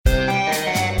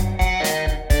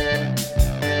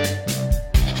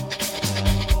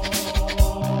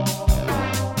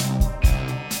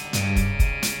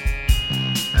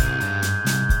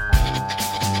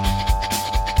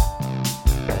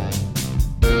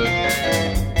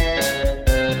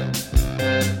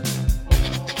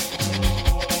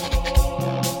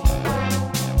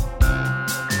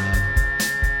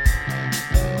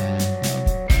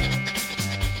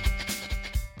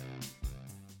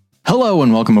Hello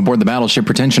and welcome aboard the Battleship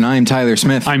Pretension. I'm Tyler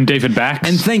Smith. I'm David Bax.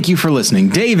 And thank you for listening.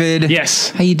 David.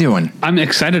 Yes. How you doing? I'm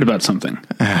excited about something.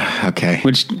 Okay.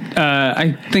 Which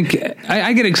I think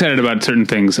I get excited about certain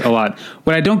things a lot.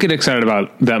 What I don't get excited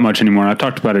about that much anymore, and I've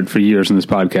talked about it for years in this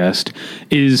podcast,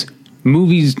 is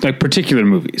movies, like particular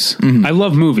movies. Mm-hmm. I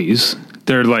love movies.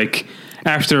 They're like,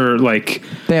 after like...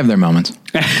 They have their moments.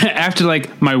 After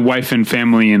like my wife and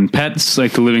family and pets,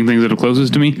 like the living things that are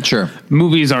closest to me. Sure.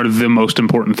 Movies are the most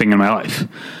important thing in my life.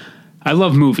 I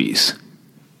love movies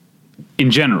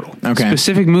in general. Okay.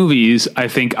 Specific movies, I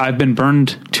think I've been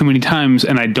burned too many times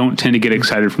and I don't tend to get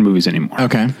excited for movies anymore.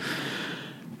 Okay.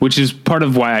 Which is part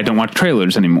of why I don't watch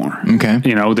trailers anymore. Okay.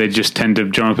 You know, they just tend to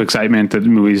drum up excitement that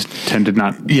movies tend to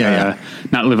not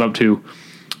live up to.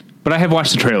 But I have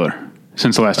watched the trailer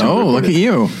since the last time. Oh, look at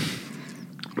you.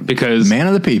 Because man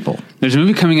of the people. There's a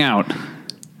movie coming out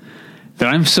that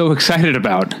I'm so excited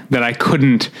about that I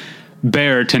couldn't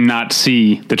bear to not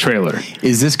see the trailer.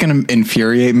 Is this going to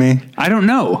infuriate me? I don't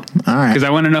know. All right. Because I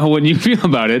want to know what you feel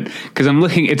about it. Because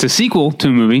it's a sequel to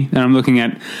a movie, and I'm looking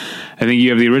at, I think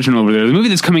you have the original over there. The movie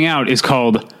that's coming out is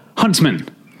called Huntsman,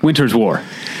 Winter's War.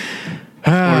 Or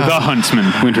The Huntsman,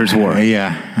 Winter's War.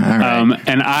 Yeah. All right.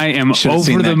 And I am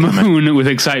over the moon with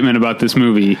excitement about this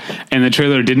movie. And the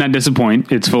trailer did not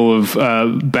disappoint. It's full of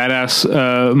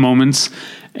badass moments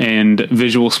and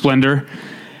visual splendor.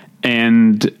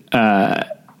 And I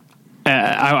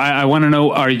want to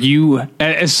know, are you,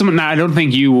 as someone, now I don't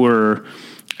think you were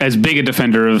as big a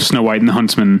defender of Snow White and the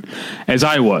Huntsman as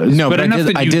I was. No, but I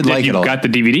did like it. You've got the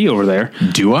DVD over there.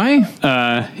 Do I?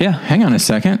 Yeah. Hang on a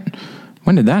second.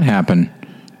 When did that happen?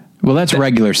 Well, that's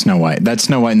regular Snow White. That's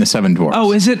Snow White and the Seven Dwarfs.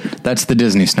 Oh, is it? That's the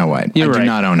Disney Snow White. You're I right. do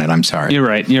not own it. I'm sorry. You're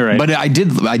right. But I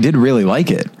did really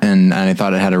like it, and I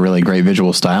thought it had a really great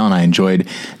visual style, and I enjoyed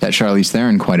that Charlize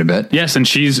Theron quite a bit. Yes, and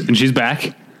she's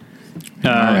back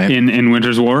right. in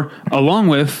Winter's War, along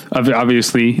with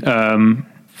obviously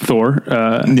Thor.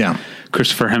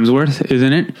 Christopher Hemsworth is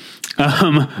in it.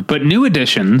 But new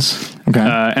additions.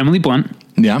 Okay. Emily Blunt.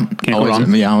 Yeah.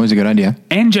 Always a good idea.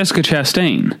 And Jessica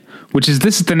Chastain,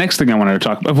 this is the next thing I wanted to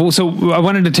talk about. So I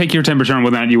wanted to take your temperature on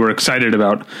whether or not you were excited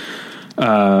about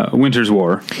Winter's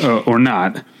War or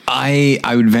not. I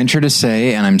would venture to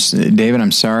say, and David,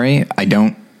 I'm sorry, I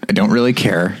don't really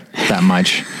care that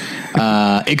much.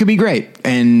 It could be great,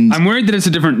 and I'm worried that it's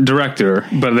a different director,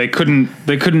 but they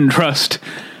couldn't trust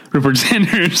Rupert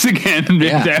Sanders again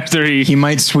after he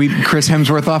might sweep Chris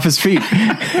Hemsworth off his feet.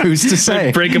 Who's to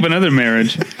say? Break up another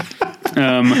marriage.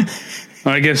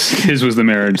 I guess his was the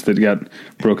marriage that got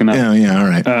broken up. Oh, yeah, all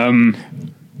right.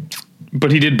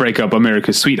 But he did break up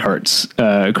America's Sweethearts,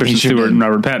 Kristen Stewart and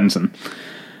Robert Pattinson.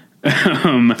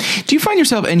 Do you find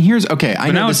yourself, and here's, okay, I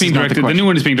know now it's being directed, the new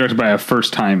one is being directed by a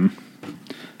first-time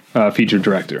featured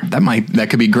director. That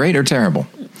could be great or terrible.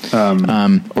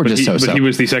 Or just so. But he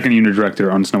was the second unit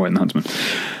director on Snow White and the Huntsman.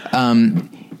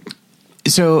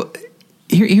 So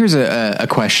here's a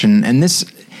question, and this,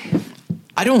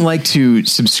 I don't like to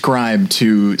subscribe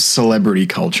to celebrity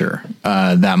culture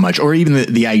that much, or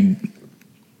even the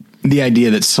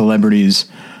idea that celebrities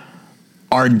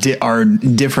are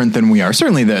different than we are.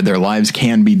 Certainly their lives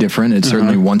can be different. It's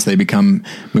certainly once they become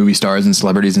movie stars and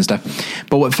celebrities and stuff.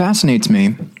 But what fascinates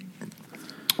me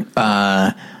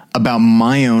about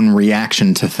my own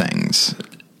reaction to things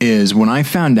is when I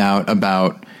found out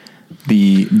about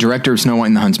the director of Snow White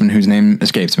and the Huntsman, whose name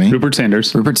escapes me. Rupert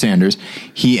Sanders.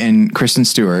 He and Kristen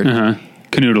Stewart.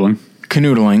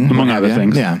 Canoodling. Among other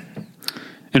things. Yeah.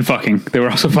 And fucking. They were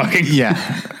also fucking.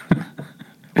 Yeah.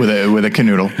 With a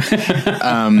canoodle.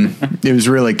 It was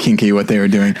really kinky what they were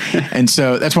doing. And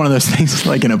so that's one of those things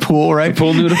like in a pool, right? A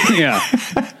pool noodle? Yeah.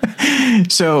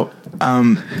 So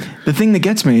the thing that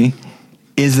gets me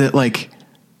is that, like,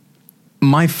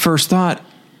 my first thought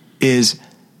is,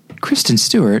 Kristen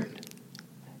Stewart,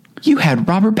 you had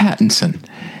Robert Pattinson.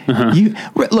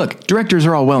 Look, directors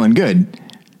are all well and good,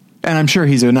 and I'm sure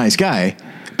he's a nice guy,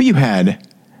 but you had,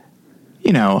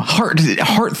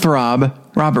 heartthrob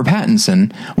Robert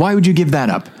Pattinson. Why would you give that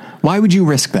up? Why would you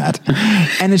risk that?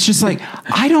 And it's just like,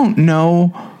 I don't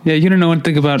know. Yeah, you don't know what to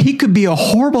think about. He could be a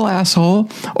horrible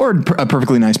asshole or a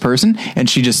perfectly nice person, and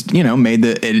she just, made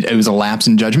it was a lapse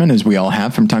in judgment, as we all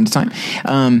have from time to time.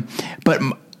 But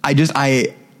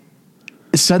I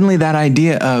suddenly that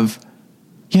idea of,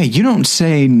 you don't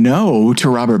say no to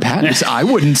Robert Pattinson. I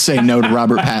wouldn't say no to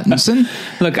Robert Pattinson.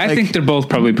 Look, I think they're both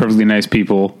probably perfectly nice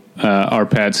people. Our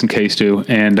Pats and Case do,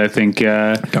 and I think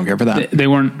don't care for that. They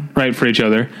weren't right for each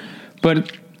other,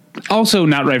 but also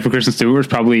not right for Kristen Stewart. Was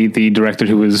probably the director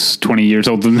who was 20 years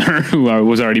older than her, who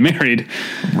was already married.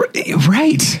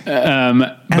 Right.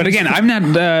 But again, I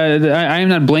am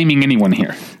not blaming anyone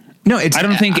here. No, I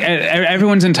don't think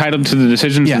everyone's entitled to the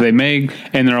decisions that they make,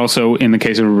 and they're also, in the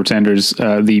case of Rupert Sanders,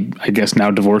 the I guess now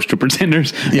divorced Rupert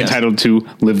Sanders, entitled to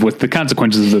live with the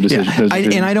consequences of the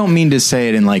decision. And I don't mean to say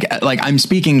it in like I'm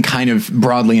speaking kind of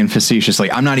broadly and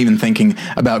facetiously. I'm not even thinking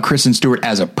about Kristen Stewart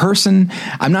as a person.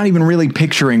 I'm not even really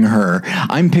picturing her.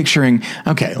 I'm picturing,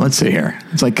 okay, let's see here.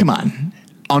 It's like, come on.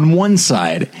 On one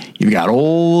side, you've got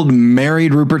old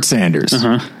married Rupert Sanders.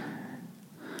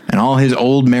 And all his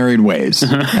old married ways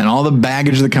and all the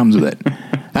baggage that comes with it.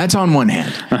 That's on one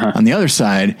hand. On the other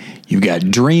side, you've got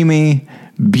dreamy,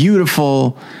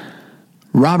 beautiful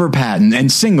Robert Pattinson, and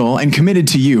single and committed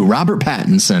to you, Robert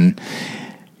Pattinson.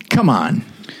 Come on.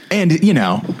 And, you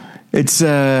know, it's,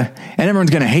 and everyone's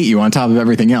going to hate you on top of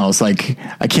everything else. Like,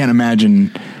 I can't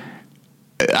imagine,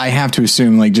 I have to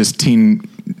assume like just teen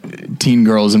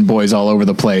girls and boys all over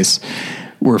the place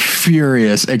were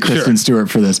furious at Kristen Stewart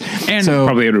for this. And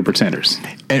probably at Rupert Sanders.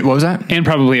 And what was that? And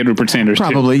probably at Rupert Sanders,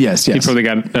 probably, too. Yes. He probably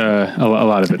got a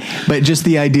lot of it. But just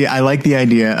the idea, I like the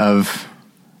idea of,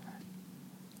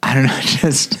 I don't know,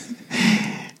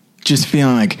 just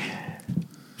feeling like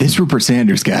this Rupert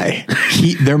Sanders guy,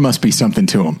 there must be something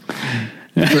to him.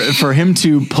 For him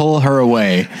to pull her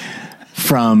away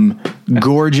from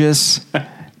gorgeous,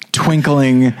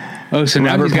 twinkling Oh, so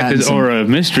now he's got this aura of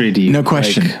mystery to you. No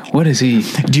question. Like, what is he?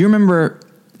 Do you remember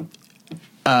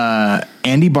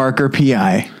Andy Barker,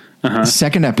 PI,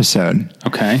 second episode?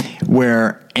 Okay.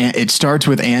 Where it starts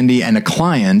with Andy and a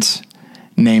client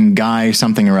named Guy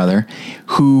something or other,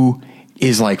 who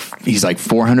is like, he's like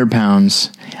 400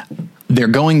 pounds. They're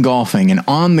going golfing, and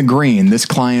on the green, this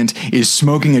client is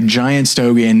smoking a giant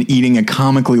stogie and eating a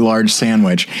comically large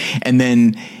sandwich. And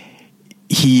then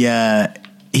he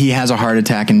has a heart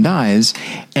attack and dies,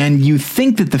 and you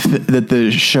think that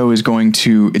the show is going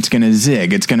to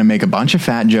zig. It's going to make a bunch of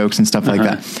fat jokes and stuff like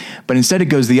that. But instead it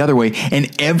goes the other way. And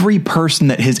every person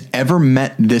that has ever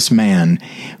met this man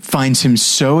finds him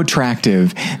so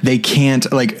attractive. They can't,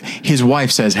 like, his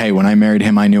wife says, hey, when I married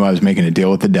him, I knew I was making a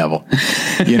deal with the devil.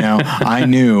 You know, I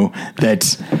knew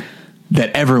that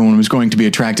everyone was going to be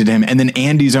attracted to him. And then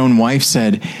Andy's own wife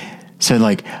said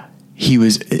like,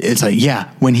 it's like,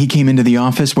 yeah, when he came into the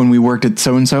office, when we worked at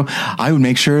so-and-so, I would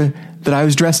make sure that I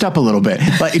was dressed up a little bit.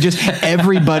 Like, it just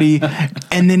everybody.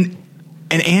 And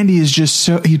Andy is just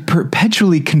he's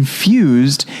perpetually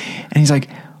confused. And he's like,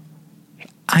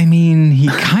 I mean, he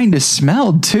kind of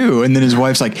smelled too. And then his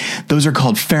wife's like, those are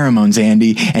called pheromones,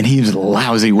 Andy. And he was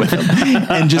lousy with them.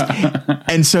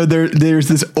 and so there's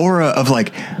this aura of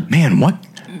like, man,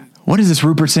 what is this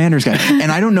Rupert Sanders guy?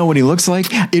 And I don't know what he looks like.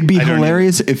 It'd be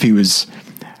hilarious if he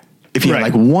had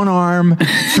like one arm,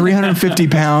 350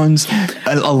 pounds,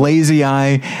 a lazy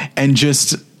eye,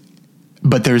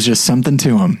 but there's just something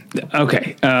to him.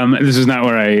 Okay. This is not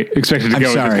where I expected to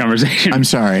go with this conversation. I'm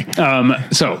sorry.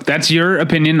 So that's your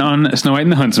opinion on Snow White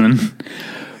and the Huntsman.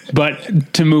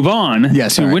 But to move on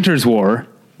to Winter's War,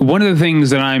 one of the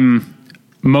things that I'm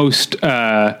most,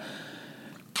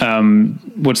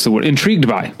 intrigued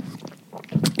by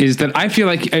is that I feel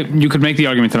like you could make the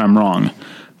argument that I'm wrong,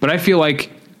 but I feel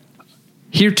like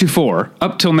heretofore,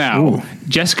 up till now,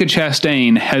 Jessica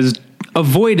Chastain has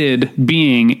avoided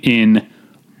being in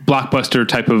blockbuster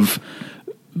type of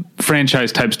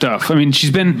franchise type stuff. I mean,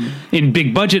 she's been in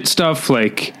big budget stuff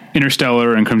like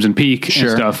Interstellar and Crimson Peak and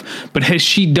stuff, but has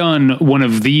she done one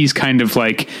of these kind of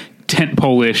like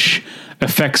tentpole-ish,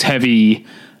 effects heavy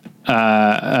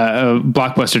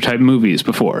blockbuster type movies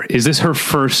before? Is this her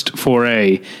first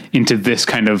foray into this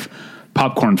kind of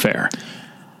popcorn fare?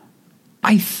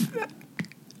 I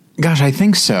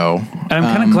think so. And I'm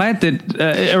kind of glad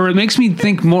that, or it makes me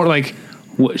think more like,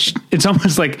 it's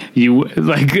almost like you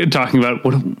like talking about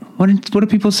what do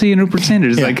people see in Rupert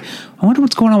Sanders? Yeah. Like, I wonder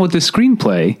what's going on with this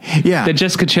screenplay. Yeah, that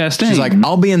Jessica Chastain. She's like,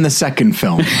 I'll be in the second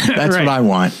film. That's what I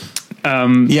want.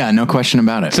 Yeah, no question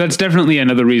about it. So that's definitely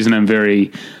another reason I'm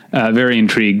very, very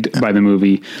intrigued by the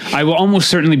movie. I will almost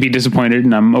certainly be disappointed,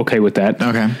 and I'm okay with that.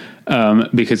 Okay.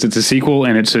 Because it's a sequel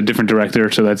and it's a different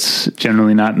director, so that's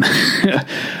generally not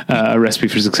a recipe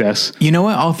for success. You know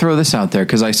what? I'll throw this out there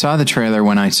because I saw the trailer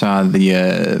when I saw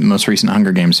the most recent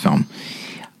Hunger Games film.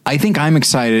 I think I'm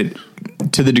excited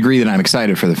to the degree that I'm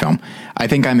excited for the film. I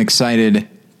think I'm excited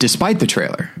despite the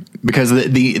trailer because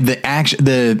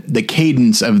the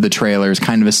cadence of the trailer is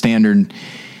kind of a standard.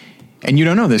 And you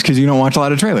don't know this because you don't watch a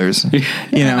lot of trailers.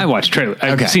 You know, I watch trailers.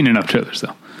 I've seen enough trailers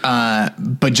though.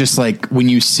 But just like when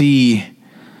you see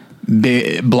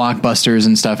blockbusters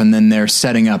and stuff, and then they're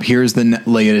setting up, here's the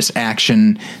latest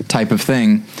action type of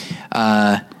thing.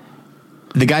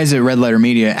 The guys at Red Letter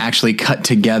Media actually cut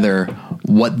together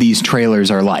what these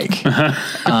trailers are like,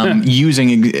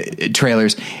 using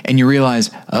trailers, and you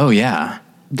realize, oh yeah,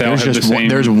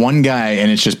 there's one guy, and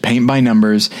it's just paint by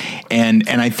numbers, and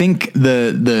I think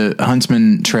the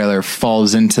Huntsman trailer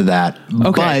falls into that.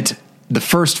 Okay. But the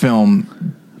first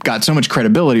film got so much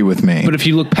credibility with me. But if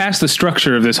you look past the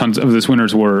structure of this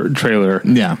Winter's War trailer,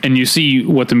 and you see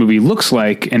what the movie looks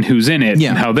like and who's in it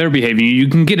and how they're behaving, you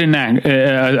can get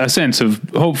a sense of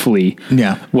hopefully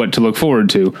what to look forward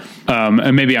to.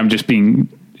 And maybe I'm just being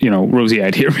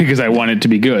rosy-eyed here because I want it to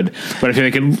be good. But I feel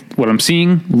like what I'm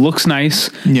seeing looks nice.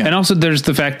 Yeah. And also there's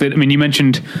the fact that, you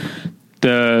mentioned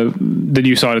that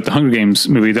you saw it at the Hunger Games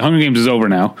movie. The Hunger Games is over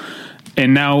now.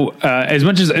 And now, as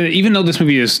much as, even though this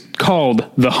movie is called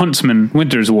The Huntsman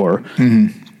Winter's War,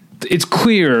 it's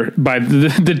clear by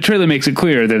the trailer makes it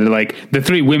clear that like the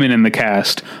three women in the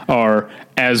cast are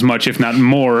as much, if not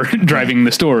more, driving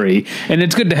the story. And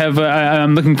it's good to have,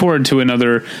 I'm looking forward to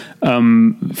another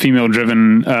female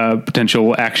driven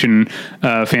potential action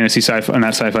fantasy sci-fi, not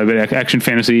sci-fi, but action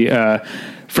fantasy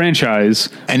franchise.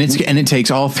 And it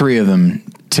takes all three of them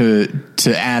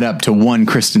to add up to one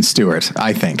Kristen Stewart,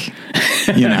 I think.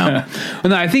 Well,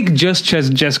 no, I think just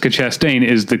Jessica Chastain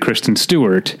is the Kristen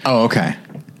Stewart. Oh, okay.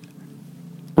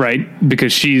 Right,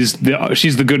 because she's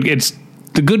the good. It's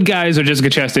the good guys are Jessica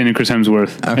Chastain and Chris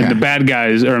Hemsworth, and the bad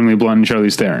guys are Emily Blunt and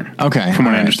Charlize Theron. Okay, from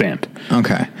what I understand.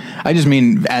 Okay, I just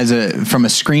mean from a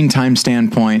screen time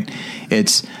standpoint,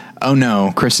 it's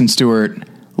Kristen Stewart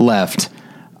left.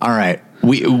 All right,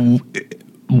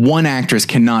 one actress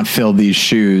cannot fill these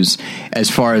shoes as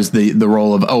far as the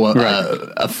role of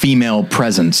a female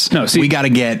presence. No, we got to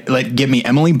get me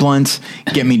Emily Blunt,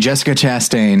 get me Jessica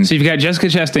Chastain. So you've got Jessica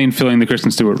Chastain filling the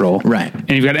Kristen Stewart role, right? And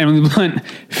you've got Emily Blunt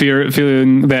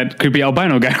filling that creepy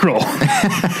albino guy role.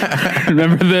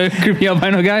 Remember the creepy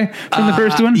albino guy from the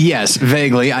first one? Yes,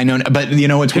 vaguely. I know, but what's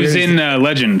weird? He was in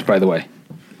Legend, by the way.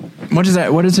 What is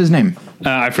that? What is his name?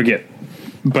 I forget.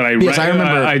 But I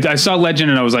remember. I saw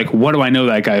Legend and I was like, what do I know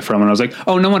that guy from? And I was like,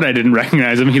 oh, no wonder I didn't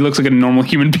recognize him. He looks like a normal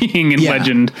human being in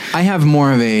Legend. I have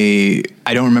more of I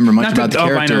don't remember much about the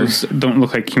characters. Albinos don't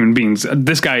look like human beings.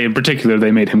 This guy in particular, they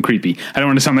made him creepy. I don't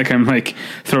want to sound like I'm like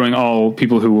throwing all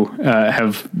people who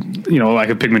have lack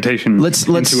of pigmentation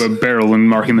into a barrel and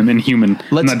marking them inhuman.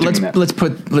 Let's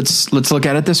look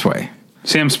at it this way.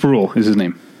 Sam Spruill is his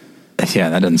name.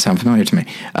 Yeah, that doesn't sound familiar to me.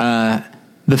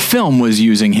 The film was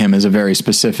using him as a very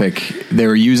specific. They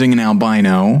were using an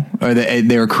albino, or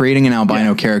they were creating an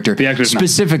albino character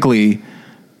specifically,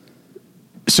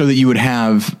 so that you would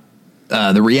have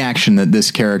the reaction that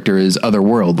this character is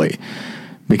otherworldly,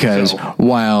 because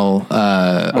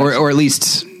or at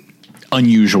least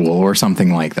unusual or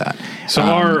something like that. So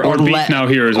our beef now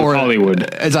here is with Hollywood,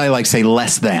 as I like say,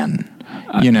 less than.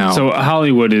 So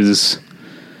Hollywood is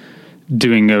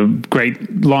doing a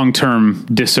great long-term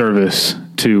disservice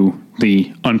to the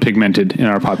unpigmented in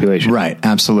our population. Right,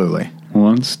 absolutely.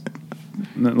 Well,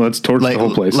 let's torch the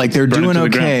whole place. Like they're doing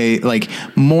okay. Like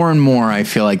more and more, I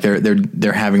feel like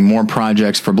they're having more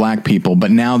projects for black people.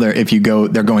 But now they're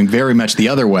going very much the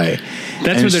other way.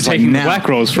 That's where they're taking the black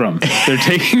roles from. They're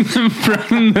taking them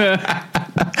from the.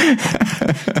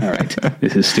 All right,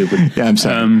 this is stupid. Yeah, I'm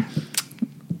sorry.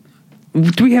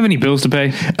 Do we have any bills to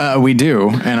pay? We do,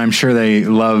 and I'm sure they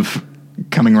love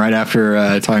coming right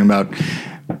after talking about,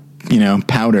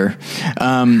 powder.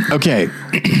 Okay,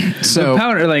 so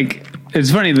powder,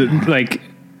 it's funny that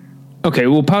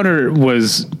powder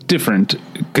was different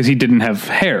because he didn't have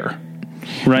hair,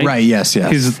 right? Right. Yes.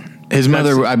 His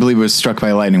mother, I believe, was struck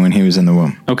by lightning when he was in the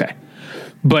womb. Okay,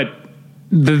 but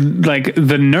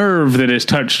the nerve that is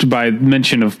touched by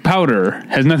mention of powder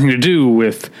has nothing to do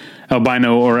with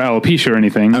albino or alopecia or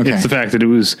anything. Okay. It's the fact that it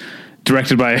was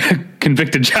directed by a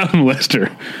convicted child molester.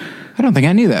 I don't think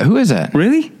I knew that. Who is that?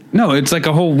 Really? No, it's like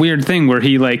a whole weird thing where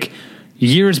he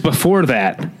years before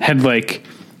that had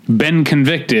been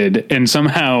convicted and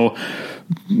somehow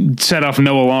set off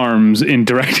no alarms in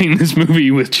directing this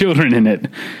movie with children in it.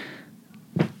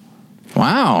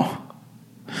 Wow.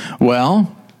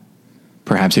 Well,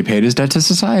 perhaps he paid his debt to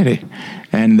society.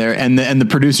 And the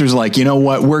producer's like, you know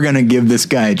what? We're going to give this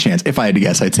guy a chance. If I had to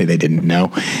guess, I'd say they didn't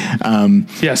know.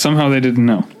 Somehow they didn't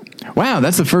know. Wow,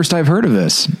 that's the first I've heard of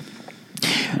this.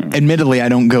 Admittedly, I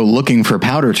don't go looking for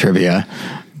powder trivia,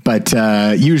 but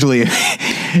usually,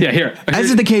 here. As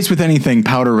is the case with anything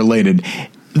powder related,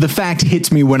 the fact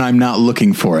hits me when I'm not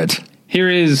looking for it. Here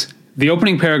is The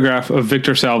opening paragraph of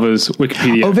Victor Salva's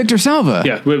Wikipedia. Oh, Victor Salva.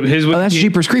 Yeah. That's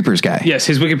Jeepers Creepers guy. Yes,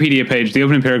 his Wikipedia page, the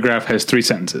opening paragraph has 3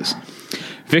 sentences.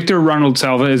 Victor Ronald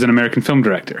Salva is an American film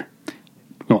director.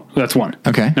 Well, that's one.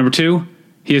 Okay. Number 2,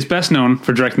 he is best known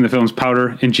for directing the films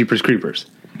Powder and Jeepers Creepers.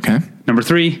 Okay. Number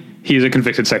 3, he is a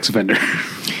convicted sex offender.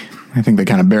 I think they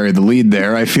kind of buried the lead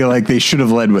there. I feel like they should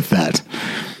have led with that.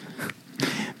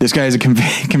 This guy is a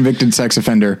convicted sex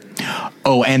offender.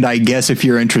 Oh, and I guess if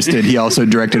you're interested, he also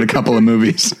directed a couple of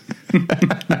movies.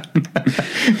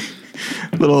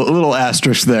 little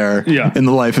asterisk there in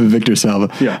the life of Victor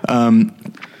Salva. Yeah.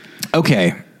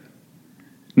 Okay.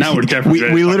 Now we're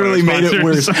definitely we literally made it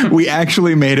worse. We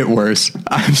actually made it worse.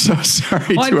 I'm so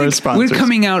sorry to our sponsors. We're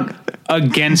coming out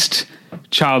against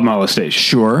child molestation.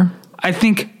 Sure. I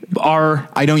think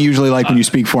I don't usually like when you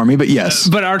speak for me, but yes.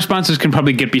 But our sponsors can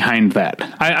probably get behind that.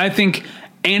 I think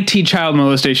anti-child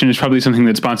molestation is probably something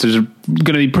that sponsors are going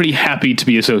to be pretty happy to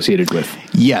be associated with.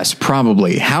 Yes,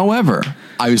 probably. However,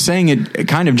 I was saying it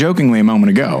kind of jokingly a moment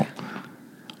ago,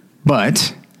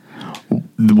 but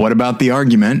what about the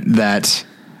argument that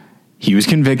he was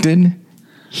convicted,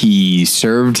 he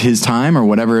served his time or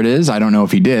whatever it is? I don't know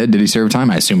if he did. Did he serve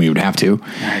time? I assume he would have to.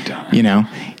 I don't. You know,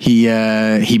 he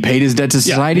paid his debt to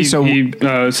society. He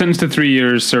sentenced to 3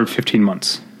 years, served 15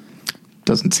 months.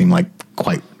 Doesn't seem like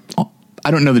quite. I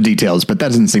don't know the details, but that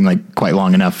doesn't seem like quite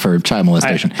long enough for child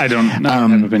molestation. I don't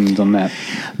have opinions on that.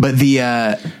 But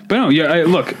but no,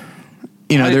 look.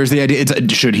 You know, there's the idea.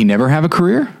 Should he never have a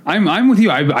career? I'm with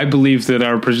you. I believe that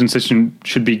our prison system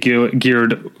should be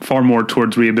geared far more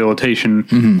towards rehabilitation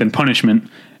than punishment.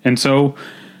 And so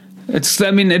it's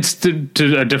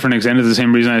to a different extent. It's the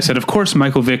same reason I said, of course,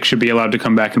 Michael Vick should be allowed to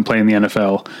come back and play in the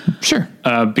NFL. Sure.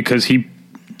 Because he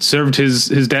served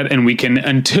his debt, and we can,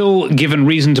 until given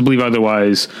reason to believe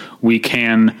otherwise, we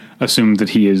can assume that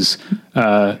he is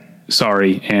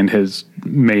sorry and has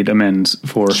made amends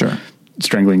for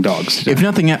strangling dogs. If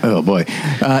nothing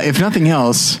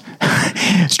else,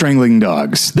 strangling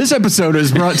dogs. This episode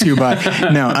is brought to you by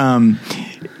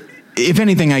if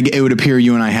anything, it would appear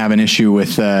you and I have an issue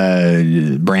with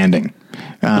branding.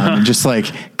 Just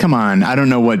like, come on, I don't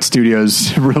know what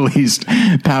studios released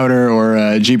Powder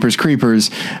or Jeepers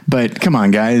Creepers, but come on,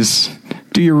 guys,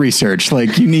 do your research.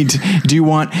 Like, do you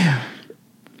want, I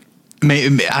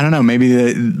don't know, maybe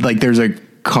there's a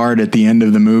card at the end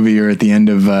of the movie or at the end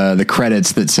of the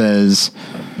credits that says,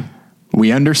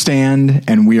 we understand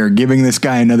and we are giving this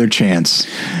guy another chance.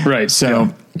 Right.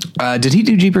 So, did he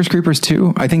do Jeepers Creepers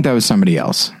 2? I think that was somebody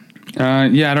else. I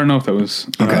don't know if that was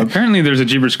okay. Apparently there's a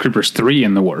Jeepers Creepers 3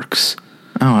 in the works.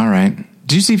 Oh, all right.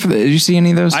 Did you see any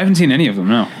of those? I haven't seen any of them.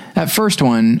 No. That first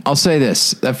one, I'll say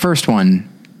this, that first one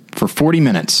for 40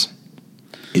 minutes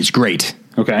is great.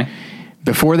 Okay.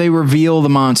 Before they reveal the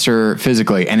monster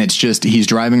physically, and it's just, he's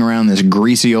driving around this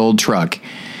greasy old truck,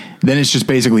 then it's just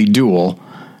basically Duel,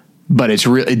 but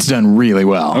it's done really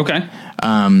well. Okay.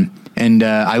 And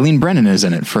Eileen Brennan is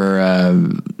in it for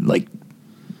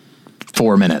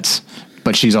 4 minutes,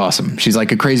 but she's awesome. She's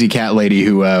like a crazy cat lady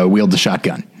who wields a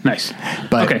shotgun. Nice.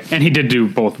 Okay. And he did do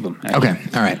both of them. Actually. Okay.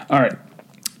 All right.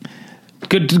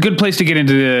 Good place to get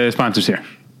into the sponsors here.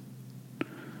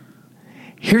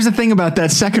 Here's the thing about that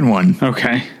second one.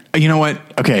 Okay. You know what?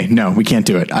 Okay. No, we can't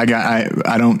do it. I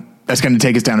don't, that's going to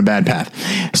take us down a bad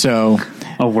path. So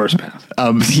a worse path.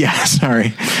 Yeah,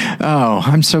 sorry. Oh,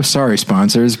 I'm so sorry,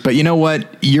 sponsors. But you know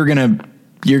what? You're going to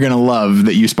love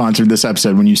that you sponsored this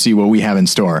episode when you see what we have in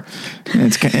store.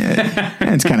 It's kind of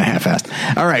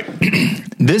half-assed. All right.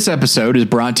 This episode is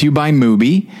brought to you by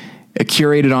Mubi, a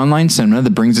curated online cinema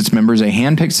that brings its members a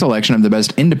hand-picked selection of the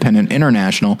best independent,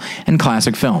 international, and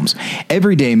classic films.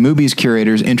 Every day, Mubi's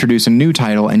curators introduce a new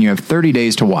title, and you have 30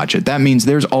 days to watch it. That means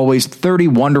there's always 30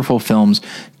 wonderful films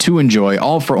to enjoy,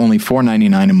 all for only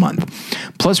 $4.99 a month.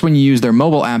 Plus, when you use their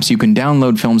mobile apps, you can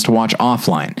download films to watch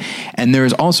offline. And there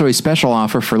is also a special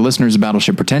offer for listeners of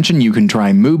Battleship Retention. You can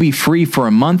try Mubi free for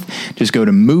a month. Just go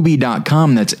to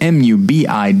Mubi.com, that's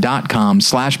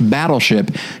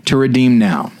MUBI.com/Battleship to redeem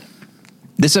now.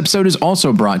 This episode is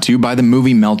also brought to you by the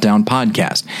Movie Meltdown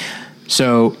podcast.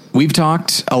 So we've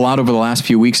talked a lot over the last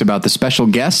few weeks about the special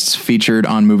guests featured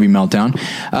on Movie Meltdown.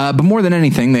 But more than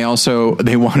anything, they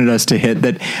wanted us to hit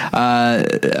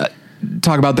that,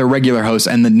 talk about their regular hosts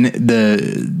and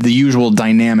the usual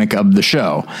dynamic of the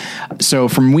show. So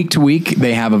from week to week,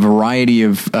 they have a variety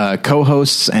of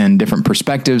co-hosts and different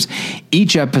perspectives.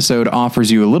 Each episode offers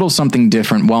you a little something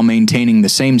different while maintaining the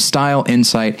same style,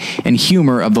 insight, and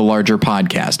humor of the larger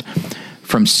podcast.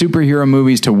 From superhero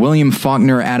movies to William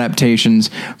Faulkner adaptations,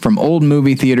 from old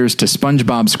movie theaters to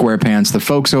SpongeBob SquarePants, the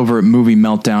folks over at Movie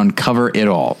Meltdown cover it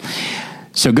all.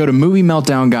 So go to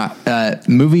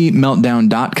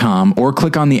moviemeltdown.com or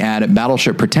click on the ad at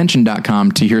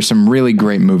battleshippretension.com to hear some really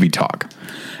great movie talk.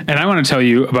 And I want to tell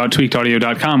you about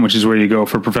tweakedaudio.com, which is where you go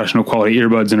for professional quality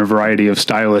earbuds in a variety of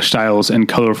stylish styles and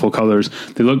colorful colors.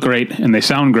 They look great and they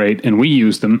sound great, and we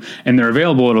use them, and they're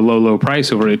available at a low, low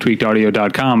price over at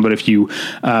tweakedaudio.com. But if you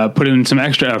put in some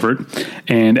extra effort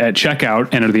and at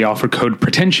checkout enter the offer code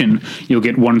pretension, you'll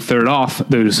get 1/3 off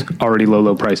those already low,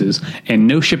 low prices and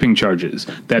no shipping charges.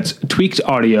 That's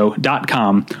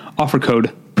tweakedaudio.com, offer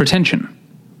code pretension.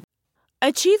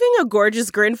 Achieving a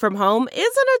gorgeous grin from home isn't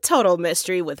a total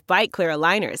mystery with Byte Clear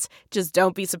aligners. Just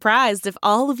don't be surprised if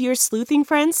all of your sleuthing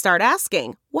friends start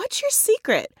asking, "What's your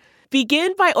secret?"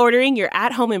 Begin by ordering your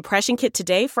at-home impression kit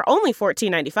today for only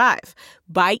 $14.95.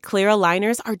 Byte Clear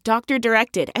aligners are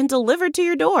doctor-directed and delivered to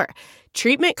your door.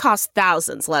 Treatment costs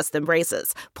thousands less than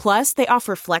braces. Plus, they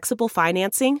offer flexible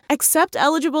financing, accept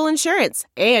eligible insurance,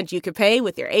 and you can pay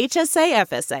with your HSA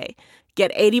FSA.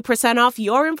 Get 80% off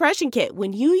your impression kit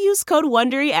when you use code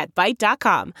WONDERY at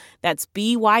Byte.com. That's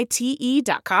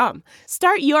BYTE.com.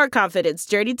 Start your confidence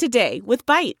journey today with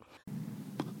Byte.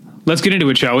 Let's get into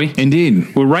it, shall we?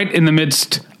 Indeed. We're right in the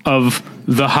midst of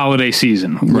the holiday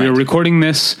season. Right. We're recording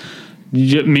this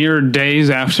mere days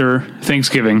after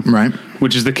Thanksgiving, Right.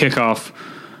 which is the kickoff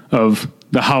of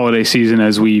the holiday season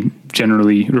as we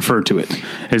generally refer to it,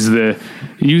 as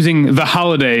using the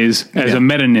holidays as a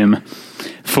metonym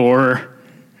for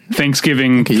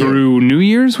Thanksgiving through New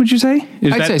Year's, would you say?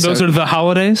 I'd say those so. are the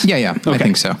holidays? Yeah, Okay. I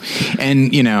think so.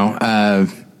 And, I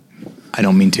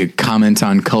don't mean to comment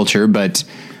on culture, but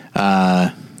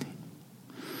at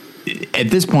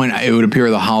this point, it would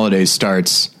appear the holidays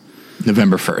starts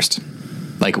November 1st.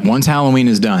 Like, once Halloween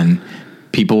is done,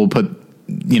 people will put,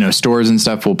 stores and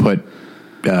stuff will put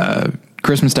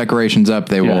Christmas decorations up.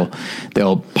 They'll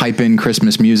pipe in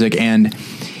Christmas music. And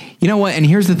you know what? And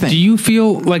here's the thing. Do you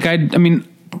feel like I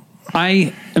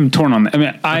am torn on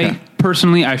that.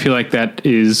 Personally, I feel like that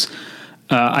is,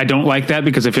 I don't like that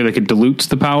because I feel like it dilutes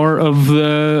the power of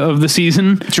the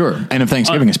season. Sure. And of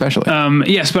Thanksgiving especially.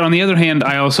 Yes. But on the other hand,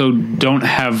 I also don't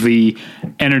have the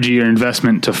energy or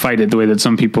investment to fight it the way that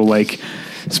some people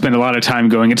spend a lot of time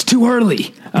going, it's too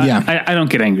early. I don't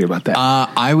get angry about that.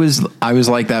 I was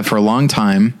like that for a long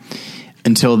time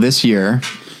until this year.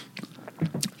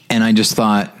 And I just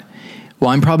thought, well,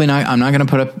 I'm not going to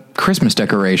put up Christmas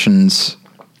decorations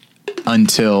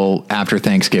until after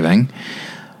Thanksgiving.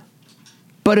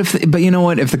 But you know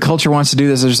what? If the culture wants to do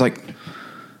this, they're just like,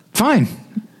 fine.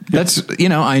 That's,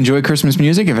 I enjoy Christmas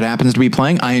music. If it happens to be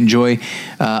playing, I enjoy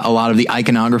a lot of the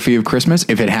iconography of Christmas.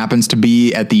 If it happens to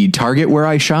be at the Target where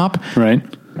I shop, right,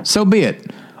 so be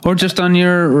it. Or just on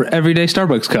your everyday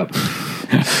Starbucks cup.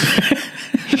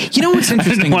 You know what's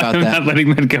interesting about that? I'm not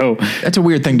letting that go. That's a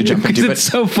weird thing to jump into. It's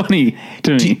so funny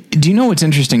to me. Do you know what's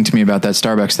interesting to me about that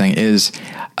Starbucks thing is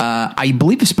I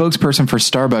believe the spokesperson for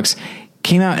Starbucks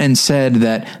came out and said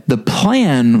that the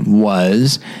plan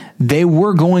was they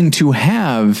were going to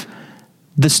have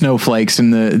the snowflakes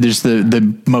and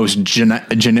the most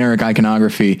generic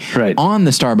iconography on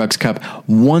the Starbucks cup.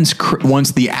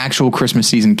 Once the actual Christmas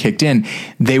season kicked in,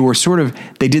 they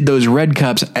did those red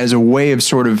cups as a way of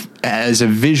as a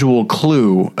visual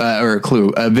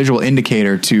a visual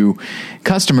indicator to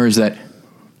customers that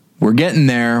we're getting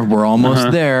there, we're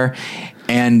almost there.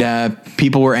 And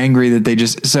people were angry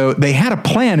that so they had a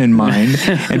plan in mind,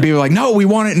 and people were like, no, we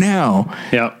want it now.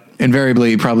 Yeah.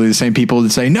 Invariably, probably the same people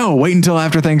that say, no, wait until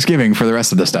after Thanksgiving for the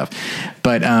rest of the stuff.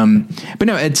 But no,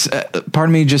 it's part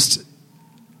of me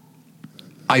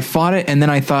I fought it, and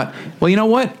then I thought, well, you know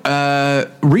what?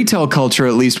 Retail culture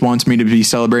at least wants me to be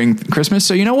celebrating Christmas.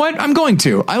 So you know what? I'm going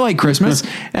to. I like Christmas,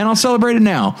 and I'll celebrate it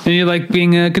now. And you like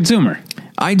being a consumer.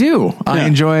 I do. Yeah. I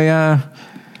enjoy...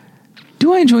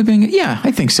 do I enjoy being... Yeah,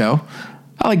 I think so.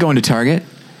 I like going to Target.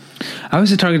 I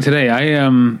was at Target today.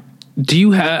 Do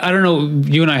you have... I don't know.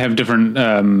 You and I have different...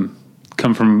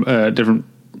 come from different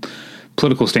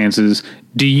political stances.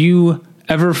 Do you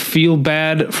ever feel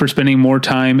bad for spending more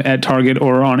time at Target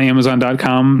or on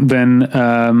Amazon.com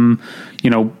than,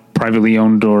 privately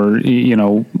owned or,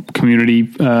 community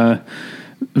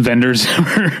vendors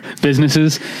or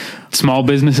businesses? Small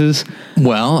businesses?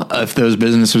 Well, if those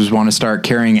businesses want to start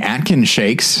carrying Atkins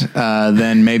shakes,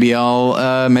 then maybe I'll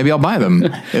buy them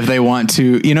if they want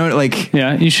to,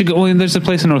 Yeah, you should go. Well, there's a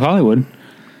place in North Hollywood.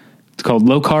 It's called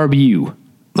Low Carb U.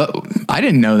 I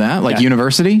didn't know that.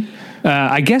 University?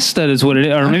 I guess that is what it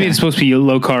is. Or maybe it's supposed to be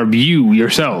Low Carb You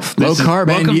yourself.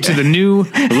 Welcome to the new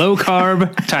Low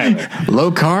Carb Tyler. Low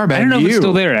Carb and I don't know if it's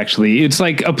still there, actually. It's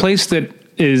like a place that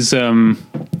is...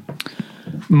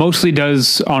 mostly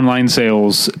does online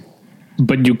sales,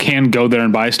 but you can go there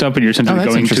and buy stuff, but you're essentially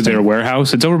going to their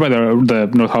warehouse. It's over by the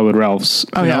North Hollywood Ralph's.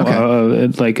 Oh, yeah, okay.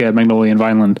 Like Magnolia and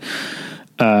Vineland.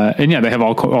 And yeah, they have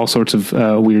all sorts of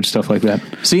weird stuff like that.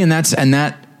 See, and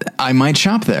that I might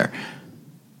shop there.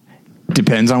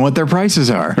 Depends on what their prices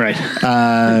are. Right.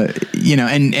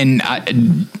 And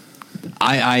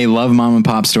I love mom and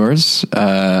pop stores.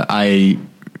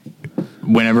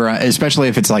 Especially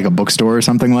if it's like a bookstore or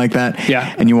something like that.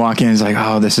 Yeah. And you walk in, it's like,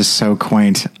 oh, this is so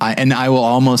quaint. I will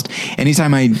almost,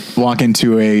 anytime I walk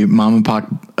into a mom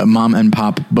and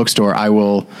pop bookstore, I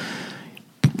will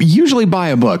usually buy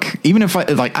a book, even if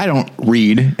I don't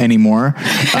read anymore,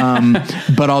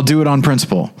 but I'll do it on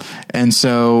principle. And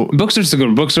so bookstores are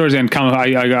good. Bookstores and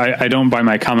I don't buy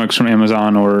my comics from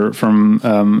Amazon or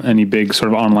from any big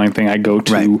sort of online thing. I go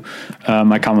to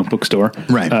my comic book store,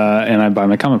 right, and I buy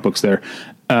my comic books there.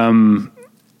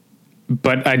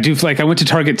 But I do I went to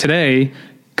Target today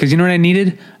because you know what I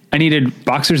needed? I needed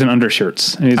boxers and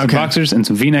undershirts. I needed some boxers and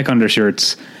some V-neck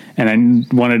undershirts. And I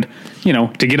wanted,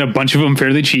 to get a bunch of them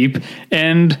fairly cheap.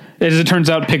 And as it turns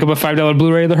out, pick up a $5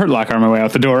 Blu-ray of The Hurt Locker on my way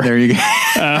out the door. There you go.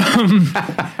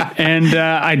 And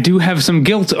I do have some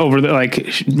guilt over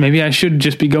that. Maybe I should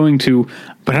just be going to,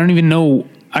 but I don't even know.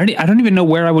 I don't even know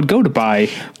where I would go to buy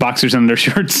boxers and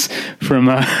undershirts from.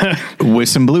 With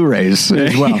some Blu-rays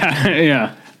as well.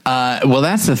 Yeah. Well,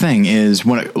 that's the thing is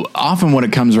often what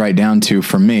it comes right down to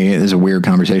for me is a weird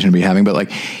conversation to be having, but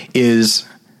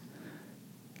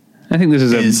I think this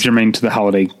is germane to the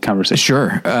holiday conversation.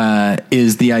 Sure.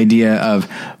 Is the idea of,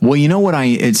 well, you know what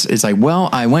it's like, well,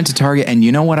 I went to Target and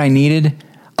you know what I needed?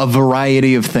 A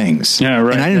variety of things. Yeah,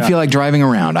 right. And I didn't feel like driving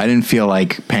around. I didn't feel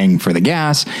like paying for the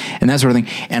gas and that sort of thing.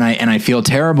 And I feel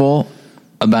terrible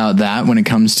about that when it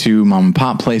comes to mom and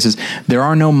pop places. There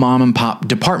are no mom and pop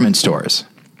department stores.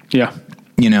 Yeah.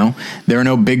 There are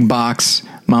no big box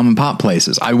mom and pop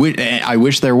places. I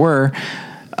wish there were.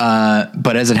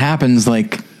 But as it happens,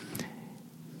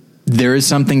 there is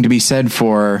something to be said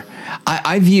for,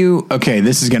 I view, okay,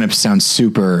 this is going to sound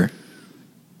super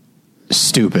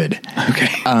stupid. Okay.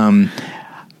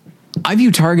 I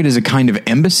view Target as a kind of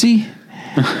embassy,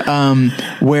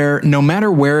 where no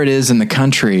matter where it is in the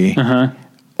country,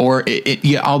 or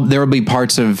there will be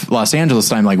parts of Los Angeles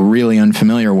that I'm really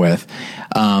unfamiliar with.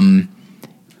 But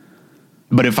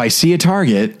if I see a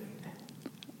Target,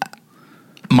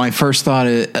 my first thought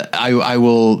is I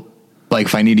will,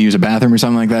 if I need to use a bathroom or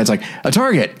something like that, it's like a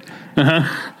Target.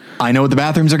 I know what the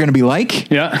bathrooms are going to be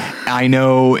like. Yeah. I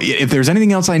know if there's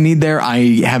anything else I need there,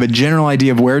 I have a general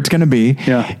idea of where it's going to be.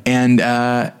 Yeah.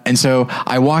 And so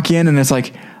I walk in and it's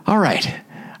like, all right,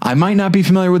 I might not be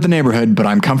familiar with the neighborhood, but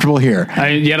I'm comfortable here. I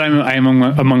am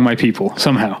among my people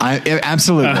somehow.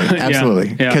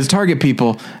 Absolutely. Because Target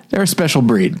people, they're a special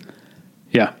breed.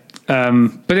 Yeah.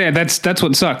 But yeah, that's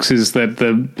what sucks is that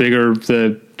the bigger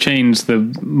the chains, the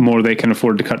more they can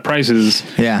afford to cut prices.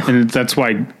 Yeah. And that's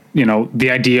why, the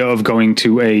idea of going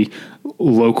to a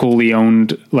locally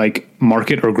owned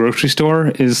market or grocery store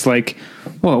is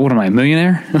well, what am I, a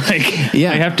millionaire? I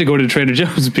have to go to Trader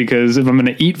Joe's because if I'm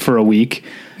going to eat for a week,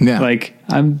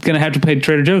 I'm going to have to pay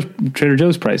Trader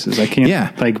Joe's prices. I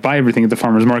can't buy everything at the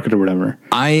farmer's market or whatever.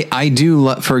 I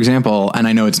do, for example, and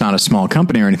I know it's not a small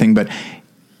company or anything, but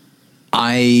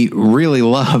I really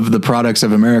love the products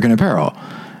of American Apparel.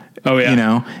 Oh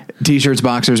yeah. T-shirts,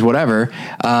 boxers, whatever.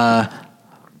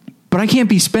 But I can't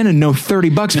be spending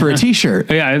 $30 for a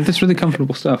T-shirt. Yeah. That's really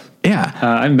comfortable stuff. Yeah.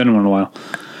 I haven't been in one in a while.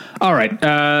 All right.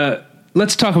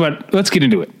 Let's get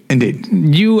into it. Indeed.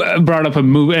 You brought up a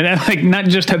movie, and not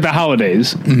just at the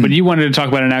holidays, but you wanted to talk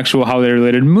about an actual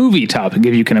holiday-related movie topic,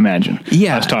 if you can imagine.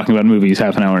 Yeah. I was talking about movies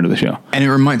half an hour into the show. And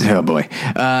it reminds, oh boy.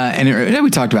 We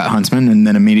talked about Huntsman and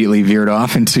then immediately veered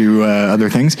off into other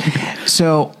things.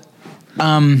 So,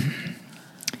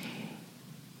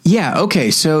 yeah,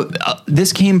 okay. So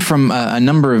this came from a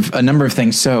number of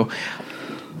things. So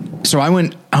I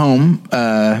went home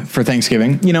for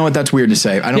Thanksgiving. You know what? That's weird to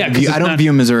say. I don't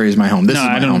view Missouri as my home. This is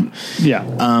my home. Yeah.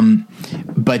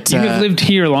 But you have lived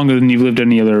here longer than you've lived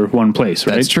any other one place,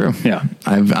 right? That's true. Yeah.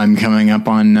 I'm coming up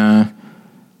on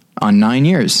 9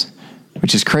 years,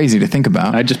 which is crazy to think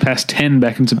about. I just passed 10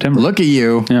 back in September. Look at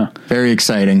you. Yeah. Very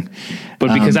exciting.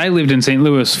 But because I lived in St.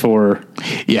 Louis for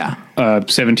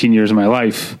 17 years of my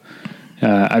life,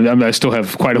 I still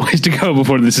have quite a ways to go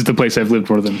before this is the place I've lived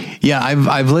more than. Yeah,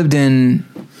 I've lived in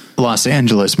Los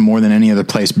Angeles more than any other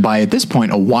place by, at this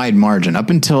point, a wide margin. Up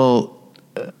until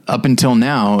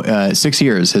now, 6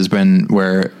 years has been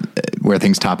where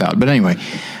things top out. But anyway,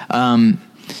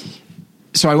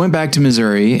 so I went back to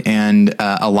Missouri, and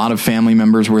a lot of family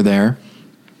members were there.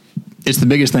 It's the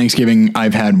biggest Thanksgiving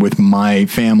I've had with my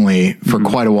family for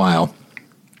quite a while.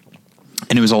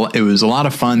 And it was a lot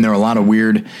of fun. There were a lot of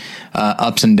weird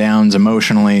ups and downs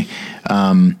emotionally.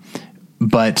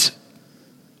 But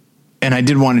I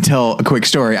did want to tell a quick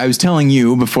story. I was telling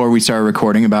you before we started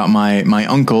recording about my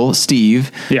uncle, Steve,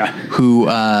 who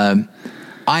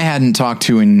I hadn't talked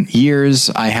to in years.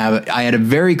 I had a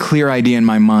very clear idea in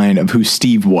my mind of who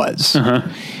Steve was.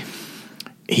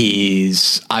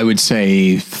 He's, I would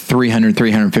say,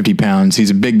 350 pounds.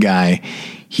 He's a big guy.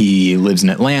 He lives in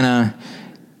Atlanta.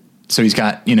 So he's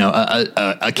got,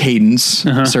 a cadence,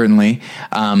 certainly.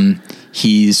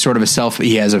 He's sort of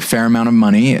he has a fair amount of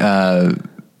money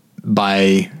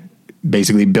by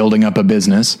basically building up a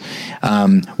business,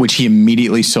 which he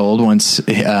immediately sold once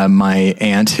my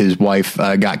aunt, his wife,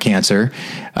 got cancer.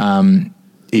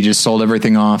 He just sold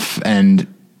everything off, and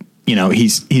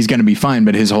he's going to be fine.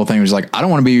 But his whole thing was like, I don't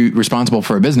want to be responsible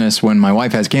for a business when my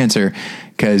wife has cancer,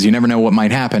 because you never know what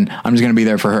might happen. I'm just going to be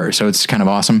there for her. So it's kind of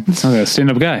awesome. Sounds like a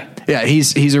stand-up guy. Yeah,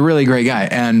 he's a really great guy.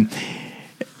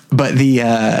 But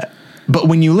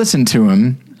when you listen to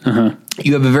him,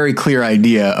 you have a very clear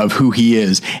idea of who he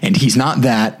is, and he's not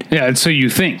that. Yeah, so you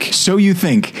think. He's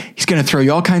going to throw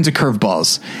you all kinds of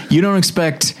curveballs. You don't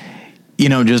expect,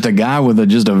 just a guy with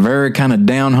just a very kind of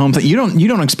down home thing. You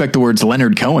don't expect the words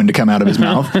Leonard Cohen to come out of his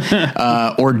mouth,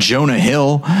 or Jonah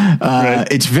Hill. Right.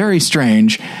 It's very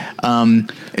strange.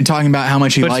 And talking about how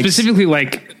much he likes, specifically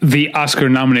like the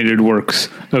Oscar-nominated works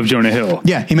of Jonah Hill.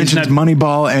 Yeah, he mentions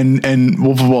Moneyball and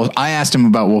Wolf of Wall. I asked him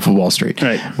about Wolf of Wall Street,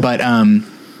 right?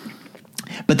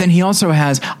 But then he also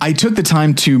has. I took the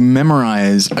time to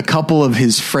memorize a couple of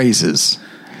his phrases,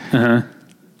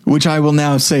 which I will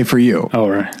now say for you. Oh,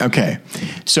 right. Okay.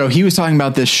 So he was talking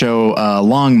about this show,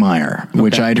 Longmire,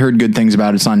 which I'd heard good things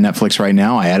about. It's on Netflix right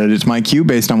now. I added it to my queue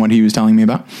based on what he was telling me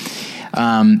about.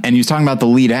 And he was talking about the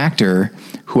lead actor,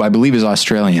 who I believe is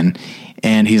Australian.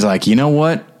 And he's like, you know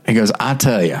what? He goes, I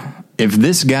tell you, if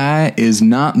this guy is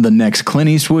not the next Clint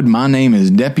Eastwood, my name is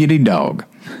Deputy Dog.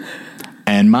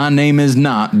 And my name is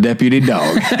not Deputy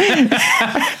Dog. Isn't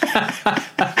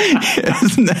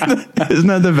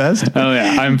that the best? Oh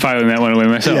yeah, I'm filing that one away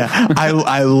myself. Yeah,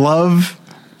 I love.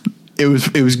 It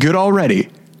was good already.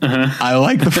 I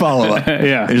like the follow up.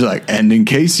 Yeah, he's like, and in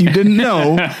case you didn't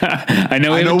know, I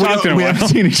know we haven't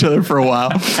seen each other for a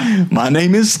while. My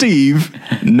name is Steve,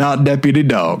 not Deputy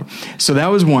Dog. So that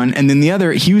was one, and then the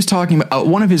other, he was talking about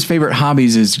one of his favorite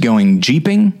hobbies is going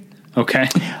jeeping. Okay,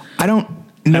 I don't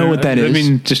know what that is. I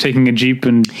mean, just taking a Jeep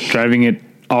and driving it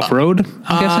off-road,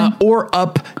 I'm guessing? Or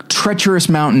up treacherous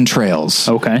mountain trails.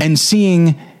 Okay. And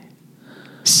seeing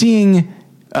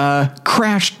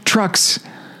crashed trucks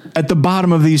at the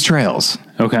bottom of these trails.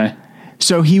 Okay.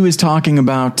 So he was talking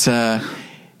about,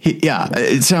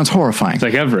 it sounds horrifying. It's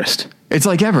like Everest. It's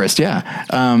like Everest, yeah.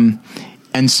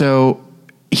 And so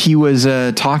he was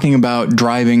talking about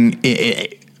driving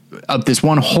up this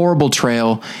one horrible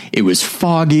trail. It was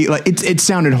foggy. Like it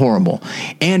sounded horrible,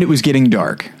 and it was getting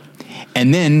dark.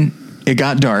 And then it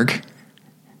got dark,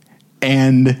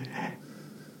 and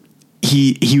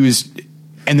he was,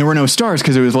 and there were no stars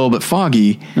because it was a little bit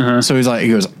foggy. So he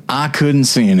goes, I couldn't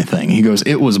see anything. He goes,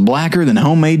 it was blacker than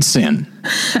homemade sin.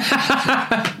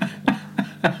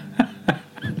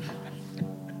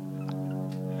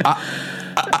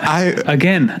 I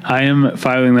am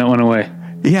filing that one away.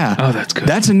 Yeah. Oh, that's good.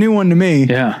 That's a new one to me.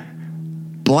 Yeah.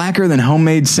 Blacker than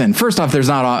homemade sin. First off, you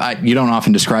don't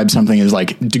often describe something as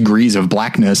like degrees of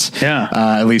blackness. Yeah.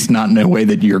 At least not in a way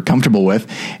that you're comfortable with.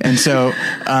 And so,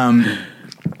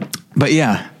 but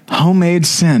yeah, homemade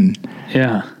sin.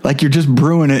 Yeah. Like you're just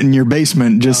brewing it in your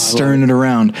basement, just stirring it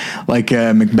around like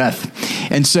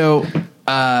Macbeth. And so,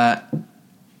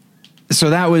 so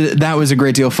that was a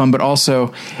great deal of fun, but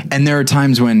also, and there are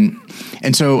times when,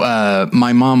 and so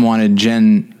my mom wanted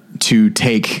Jen to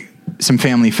take some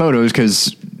family photos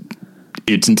because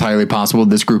it's entirely possible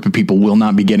this group of people will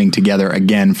not be getting together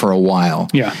again for a while.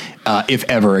 Yeah. If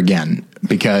ever again,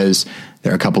 because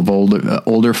there are a couple of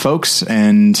older folks,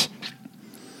 and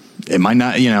it might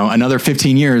not, another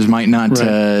 15 years might not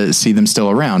see them still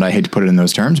around. I hate to put it in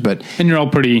those terms, but. And you're all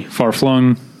pretty far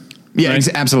flung. Yeah, right?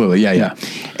 Absolutely. Yeah.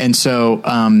 And so,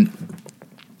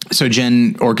 so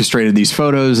Jen orchestrated these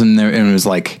photos, and it was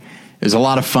like, it was a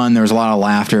lot of fun. There was a lot of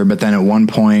laughter, but then at one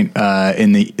point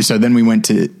so then we went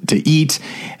to eat,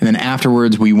 and then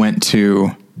afterwards we went to,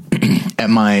 at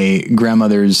my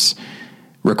grandmother's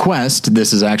request,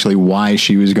 this is actually why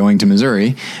she was going to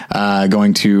Missouri,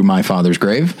 going to my father's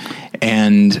grave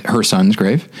and her son's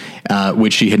grave,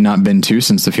 which she had not been to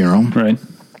since the funeral. Right.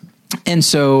 And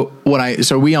so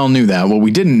we all knew that. What we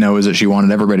didn't know is that she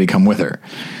wanted everybody to come with her.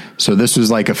 So this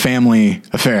was like a family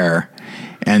affair.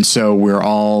 And so we're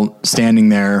all standing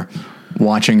there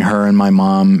watching her and my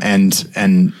mom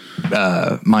and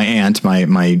my aunt,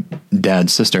 my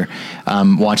dad's sister,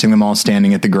 watching them all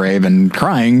standing at the grave and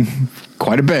crying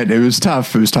quite a bit. It was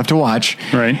tough. It was tough to watch.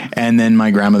 Right. And then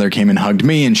my grandmother came and hugged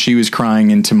me, and she was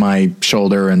crying into my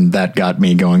shoulder, and that got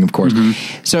me going, of course.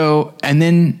 So, and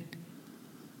then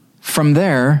from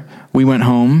there, we went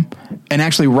home, and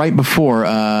actually right before,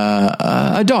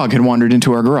 a dog had wandered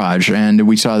into our garage, and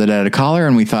we saw that it had a collar,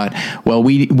 and we thought, well,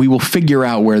 we will figure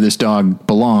out where this dog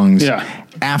belongs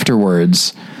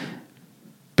afterwards,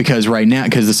 because right now,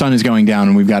 because the sun is going down,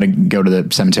 and we've got to go to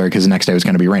the cemetery because the next day was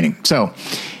going to be raining. So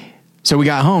we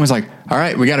got home. It's like, all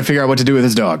right, we got to figure out what to do with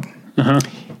this dog.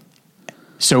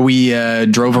 So we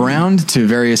drove around to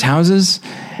various houses,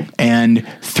 and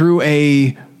through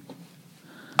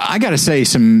I gotta say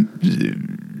it's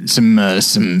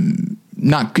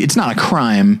not a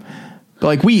crime, but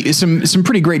like some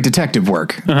pretty great detective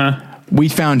work. We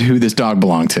found who this dog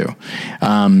belonged to,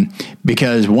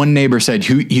 because one neighbor said,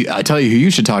 I tell you who you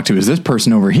should talk to is this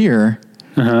person over here,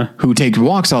 who takes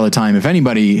walks all the time. If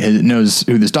anybody knows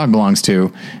who this dog belongs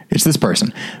to, it's this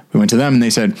person. We went to them, and they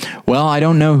said, well, I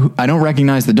don't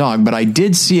recognize the dog, but I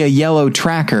did see a yellow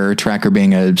tracker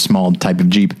being a small type of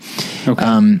Jeep.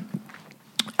 Okay.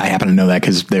 I happen to know that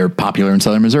because they're popular in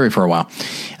southern Missouri for a while.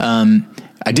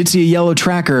 I did see a yellow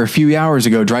tracker a few hours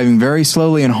ago driving very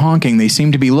slowly and honking. They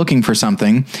seemed to be looking for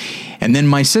something. And then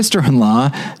my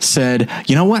sister-in-law said,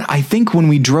 you know what? I think when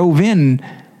we drove in,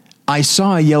 I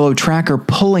saw a yellow tracker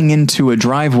pulling into a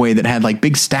driveway that had like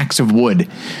big stacks of wood.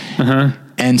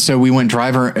 And so we went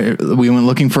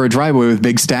looking for a driveway with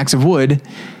big stacks of wood.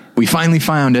 We finally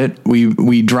found it.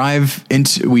 We drive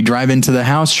into the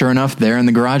house. Sure enough, there in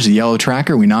the garage, the yellow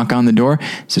tracker. We knock on the door.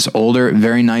 It's this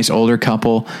very nice older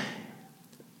couple.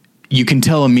 You can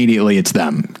tell immediately it's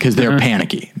them because they're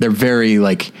panicky. They're very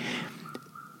like,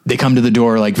 they come to the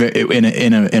door like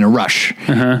in a rush.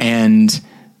 And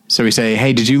so we say,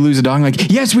 hey, did you lose a dog? I'm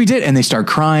like, yes, we did. And they start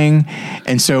crying.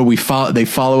 And so they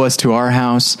follow us to our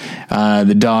house.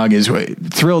 The dog is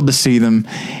thrilled to see them.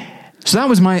 So that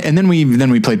was and then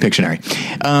we played Pictionary.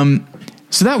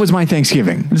 So that was my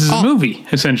Thanksgiving. This is a movie,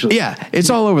 essentially. Yeah, it's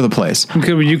all over the place.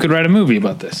 You could write a movie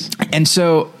about this. And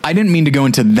so I didn't mean to go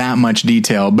into that much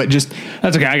detail, but just...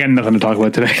 That's okay, I got nothing to talk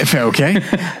about today. Okay.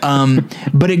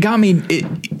 But it got me...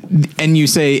 and you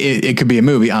say it could be a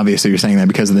movie. Obviously, you're saying that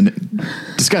because of the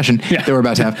discussion that we're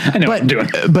about to have. I know what I'm doing.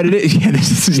 But it is... Yeah,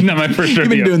 this is not my first review. You've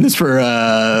been doing this for,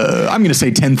 I'm going to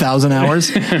say 10,000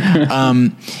 hours.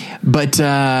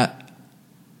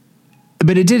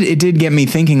 But it did get me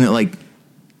thinking that, like,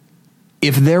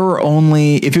 if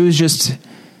it was just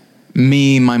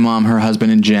me, my mom, her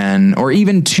husband, and Jen, or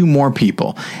even two more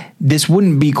people, this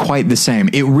wouldn't be quite the same.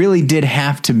 It really did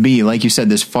have to be, like you said,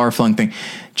 this far-flung thing.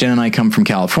 Jen and I come from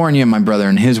California. My brother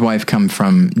and his wife come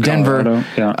from Denver. Colorado,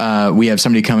 yeah. We have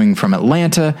somebody coming from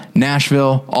Atlanta,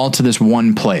 Nashville, all to this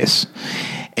one place.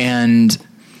 And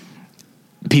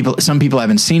some people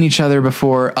haven't seen each other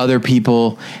before. Other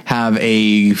people have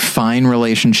a fine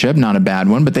relationship, not a bad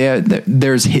one, but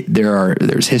there's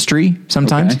history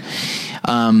sometimes.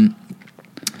 Okay.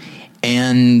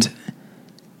 And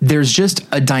there's just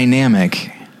a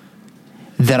dynamic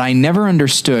that I never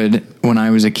understood when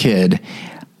I was a kid.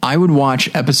 I would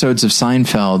watch episodes of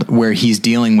Seinfeld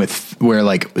where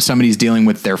like somebody's dealing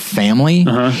with their family,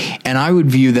 and I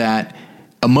would view that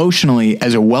emotionally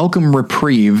as a welcome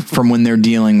reprieve from when they're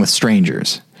dealing with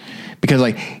strangers. Because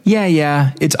like,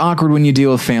 yeah, it's awkward when you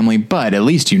deal with family, but at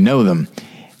least you know them.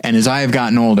 And as I have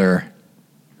gotten older,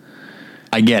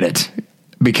 I get it,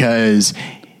 because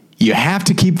you have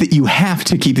to keep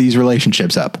these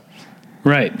relationships up.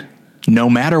 Right. No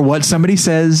matter what somebody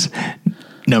says,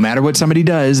 no matter what somebody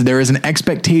does, there is an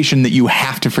expectation that you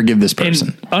have to forgive this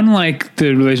person. And unlike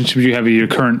the relationships you have with your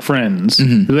current friends,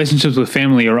 relationships with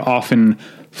family are often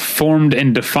formed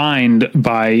and defined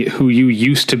by who you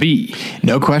used to be.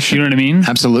 No question. You know what I mean?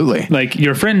 Absolutely. Like,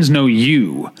 your friends know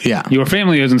you. Yeah. Your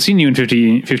family hasn't seen you in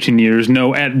 15 years,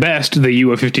 know at best the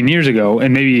you of 15 years ago,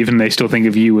 and maybe even they still think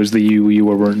of you as the you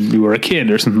were when you were a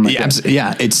kid or something like that.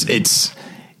 Yeah, it's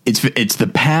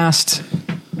the past,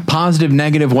 positive,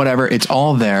 negative, whatever. It's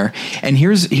all there. And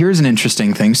here's an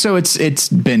interesting thing. So it's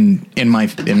been in my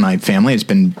family. It's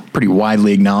been pretty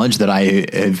widely acknowledged that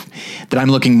I'm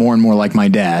looking more and more like my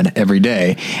dad every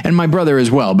day, and my brother as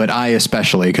well. But I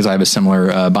especially, because I have a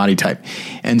similar body type.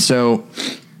 And so,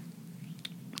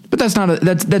 but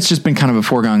that's just been kind of a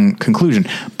foregone conclusion.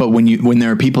 But when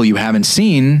there are people you haven't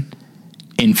seen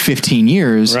in 15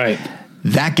 years, right,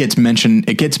 that gets mentioned.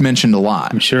 It gets mentioned a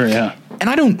lot. I'm sure. Yeah. And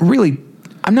I don't really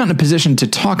I'm not in a position to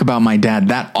talk about my dad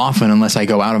that often unless I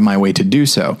go out of my way to do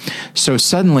so. So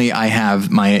suddenly I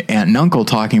have my aunt and uncle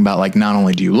talking about, like, not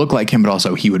only do you look like him, but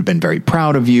also he would have been very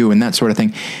proud of you and that sort of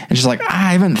thing. And she's like,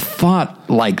 I haven't thought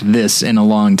like this in a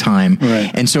long time.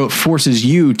 Right. And so it forces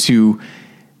you to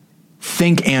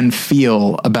think and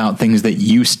feel about things that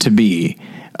used to be,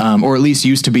 or at least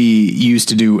used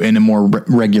to do in a more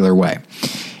regular way.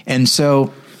 And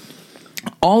so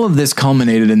all of this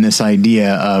culminated in this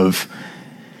idea of,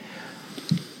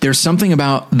 there's something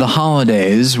about the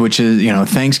holidays, which is,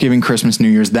 Thanksgiving, Christmas, New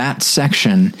Year's, that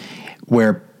section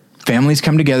where families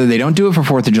come together. They don't do it for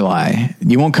 4th of July.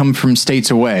 You won't come from states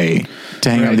away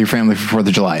to hang out with your family for 4th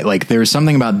of July. Like, there's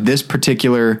something about this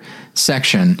particular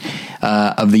section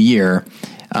of the year.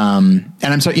 And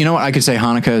I'm sorry, you know what? I could say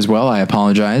Hanukkah as well. I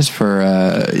apologize for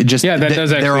that does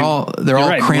actually. They're all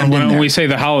right. crammed in there. When we say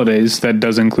the holidays, that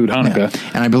does include Hanukkah.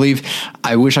 Yeah. And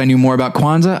I wish I knew more about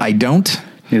Kwanzaa. I don't.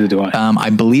 Neither do I. I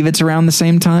believe it's around the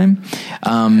same time.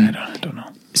 I don't know.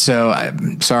 So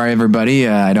I'm sorry, everybody.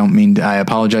 I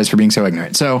apologize for being so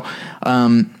ignorant. So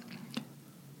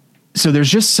there's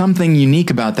just something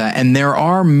unique about that. And there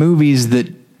are movies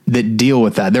that deal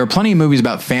with that. There are plenty of movies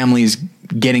about families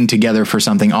getting together for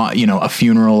something, a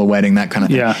funeral, a wedding, that kind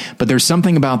of thing. Yeah. But there's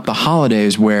something about the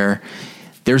holidays where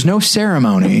there's no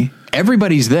ceremony.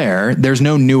 Everybody's there. There's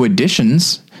no new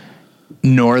additions,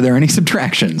 nor are there any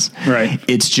subtractions. Right.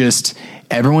 It's just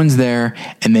everyone's there,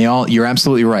 and you're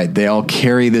absolutely right. They all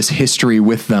carry this history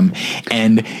with them,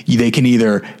 and they can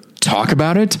either talk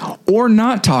about it or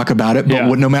not talk about it,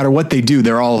 but no matter what they do,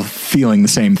 they're all feeling the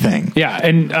same thing. Yeah,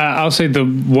 and I'll say the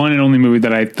one and only movie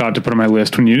that I thought to put on my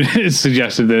list when you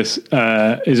suggested this is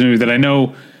a movie that I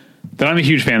know that I'm a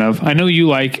huge fan of. I know you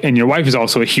like, and your wife is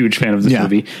also a huge fan of this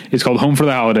movie. It's called Home for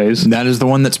the Holidays. That is the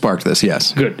one that sparked this,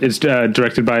 yes. Good. It's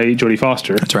directed by Jodie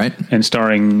Foster. That's right. And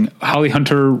starring Holly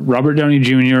Hunter, Robert Downey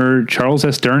Jr., Charles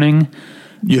S. Durning.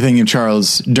 You're thinking of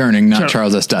Charles Durning, not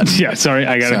Charles S. Dutton. Yeah, sorry,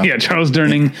 I got it. Yeah, Charles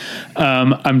Durning.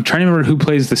 I'm trying to remember who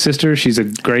plays the sister. She's a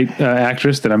great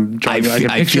actress that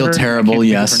I feel terrible. I can't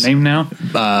yes, think of her name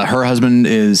now. Her husband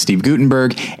is Steve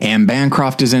Guttenberg. Anne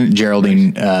Bancroft is in it.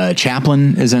 Geraldine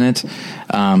Chaplin is in it.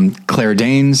 Claire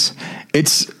Danes.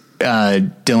 It's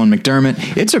Dylan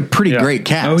McDermott. It's a pretty great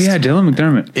cast. Oh yeah, Dylan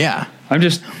McDermott. Yeah. I'm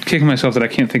just kicking myself that I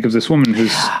can't think of this woman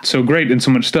who's so great in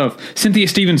so much stuff. Cynthia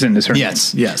Stevenson is her name.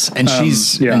 Yes. And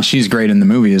she's great in the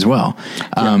movie as well.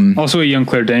 Also a young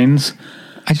Claire Danes.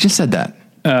 I just said that.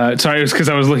 Sorry, it was because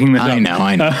I was looking this up.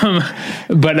 I know.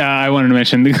 But I wanted to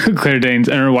mention Claire Danes.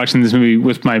 I remember watching this movie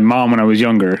with my mom when I was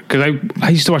younger, because I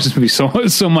used to watch this movie so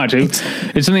much. It's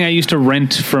something I used to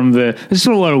rent from this is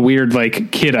what a weird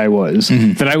kid I was,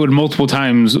 that I would multiple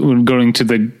times when going to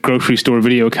the grocery store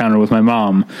video counter with my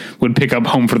mom would pick up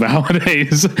Home for the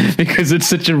Holidays because it's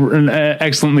such an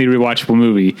excellently rewatchable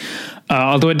movie.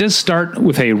 Although it does start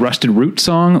with a Rusted Root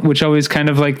song, which always kind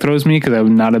of throws me because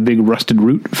I'm not a big Rusted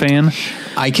Root fan.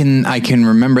 I can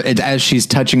remember it as she's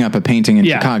touching up a painting in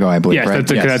Chicago, I believe. Yes, right?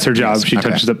 That's her job. She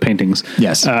touches up paintings.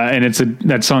 Yes, and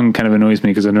that song kind of annoys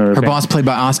me because I know her boss played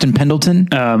by Austin Pendleton.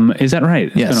 Is that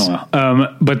right? Yes. It's been a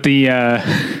while. But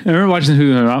I remember watching this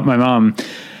movie with my mom,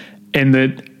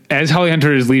 and as Holly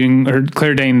Hunter is leaving,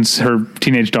 Claire Danes, her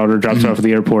teenage daughter, drops her off at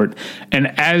the airport.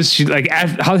 And as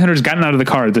Holly Hunter's gotten out of the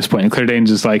car at this point, and Claire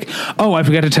Danes is like, "Oh, I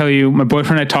forgot to tell you, my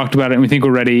boyfriend and I talked about it, and we think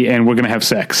we're ready, and we're going to have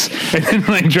sex." And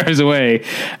then drives away.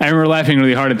 I remember laughing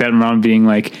really hard at that, and Mom being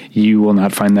like, "You will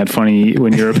not find that funny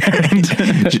when you're a parent."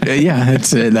 Yeah,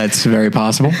 that's very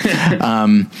possible.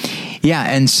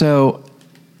 And so.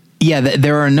 Yeah,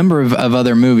 there are a number of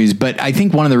other movies, but I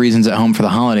think one of the reasons that Home for the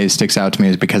Holidays sticks out to me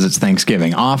is because it's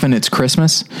Thanksgiving. Often it's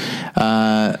Christmas,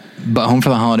 but Home for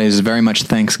the Holidays is very much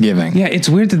Thanksgiving. Yeah, it's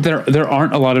weird that there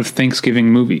aren't a lot of Thanksgiving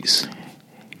movies.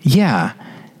 Yeah,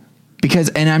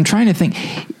 and I'm trying to think,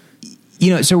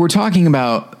 so we're talking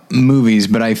about movies,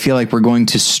 but I feel like we're going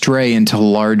to stray into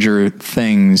larger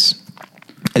things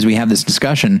as we have this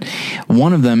discussion.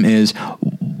 One of them is,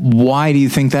 why do you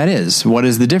think that is? What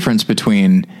is the difference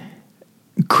between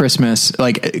Christmas,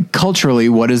 culturally,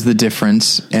 what is the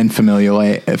difference, and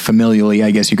familially, I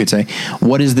guess you could say,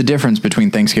 what is the difference between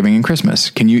Thanksgiving and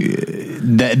Christmas? Can you,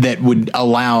 that would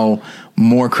allow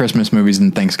more Christmas movies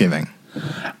than Thanksgiving?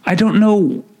 I don't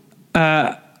know.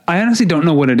 I honestly don't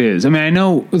know what it is. I mean, I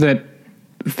know that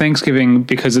Thanksgiving,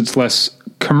 because it's less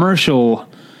commercial,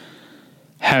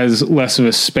 has less of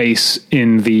a space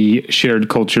in the shared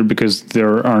culture because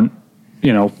there aren't,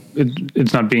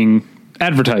 it's not being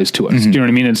advertised to us. Do you know what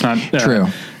I mean? It's not true.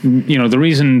 The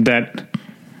reason that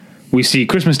we see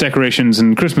Christmas decorations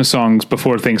and Christmas songs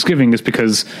before Thanksgiving is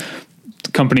because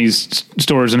companies,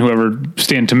 stores, and whoever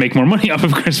stand to make more money off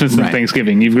of Christmas than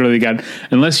Thanksgiving. You've really got,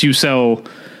 unless you sell,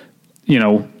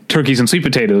 turkeys and sweet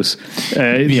potatoes,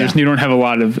 you don't have a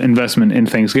lot of investment in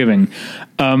Thanksgiving.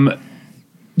 But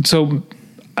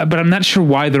I'm not sure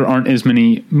why there aren't as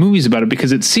many movies about it,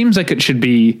 because it seems like it should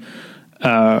be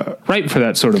ripe for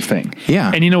that sort of thing.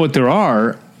 Yeah. And you know what there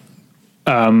are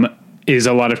is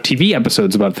a lot of TV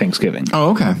episodes about Thanksgiving.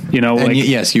 Oh, okay.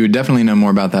 Yes, you would definitely know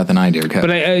more about that than I do. Okay.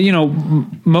 But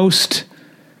most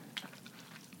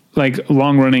like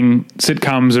long-running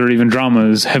sitcoms or even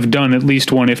dramas have done at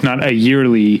least one, if not a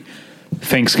yearly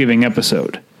Thanksgiving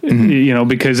episode. Mm-hmm.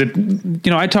 Because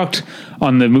I talked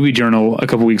on the Movie Journal a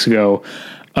couple weeks ago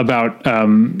about, I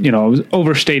was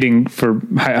overstating for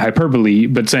hyperbole,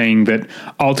 but saying that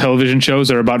all television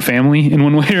shows are about family in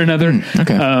one way or another.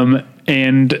 Okay.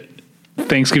 And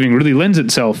Thanksgiving really lends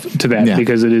itself to that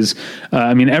because it is,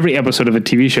 every episode of a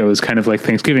TV show is kind of like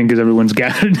Thanksgiving because everyone's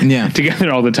gathered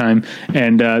together all the time.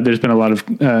 And there's been a lot of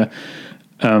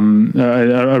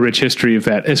a rich history of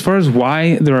that. As far as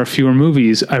why there are fewer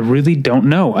movies, I really don't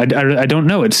know. I don't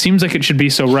know. It seems like it should be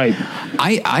so ripe.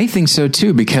 I think so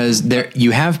too, because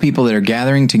you have people that are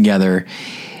gathering together.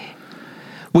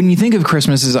 When you think of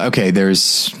Christmas as, okay,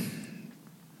 there's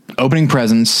opening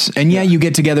presents and you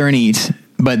get together and eat.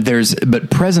 But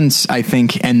presents, I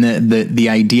think, and the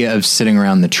idea of sitting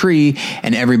around the tree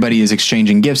and everybody is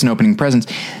exchanging gifts and opening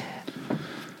presents.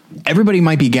 Everybody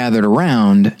might be gathered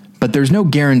around, but there's no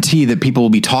guarantee that people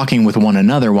will be talking with one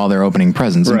another while they're opening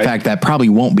presents. In fact, that probably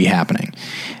won't be happening.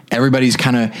 Everybody's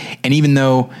kind of, and even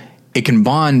though it can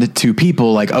bond to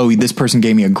people like, oh, this person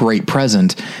gave me a great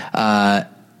present,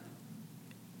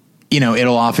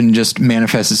 it'll often just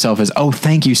manifest itself as, oh,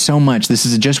 thank you so much. This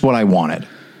is just what I wanted.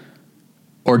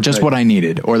 Or just what I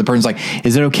needed. Or the person's like,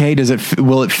 is it okay?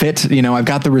 Will it fit? I've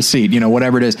got the receipt,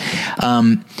 whatever it is.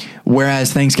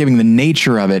 Whereas Thanksgiving, the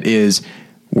nature of it is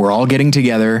we're all getting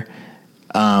together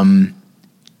to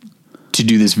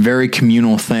do this very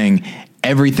communal thing.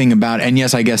 Everything about it. And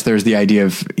yes, I guess there's the idea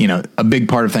of, a big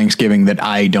part of Thanksgiving that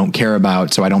I don't care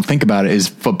about, so I don't think about it, is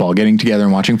football, getting together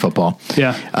and watching football.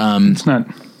 Yeah. It's not.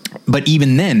 But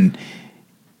even then,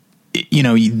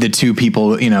 the two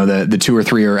people, the two or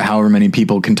three or however many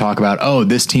people can talk about, oh,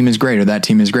 this team is great or that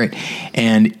team is great.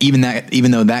 And even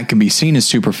though that can be seen as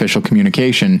superficial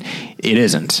communication, it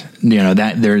isn't,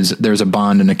 that there's a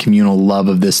bond and a communal love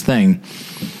of this thing.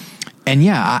 And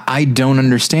I don't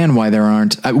understand why there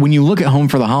aren't, when you look at Home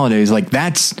for the Holidays, like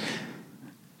that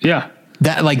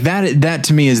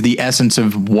to me is the essence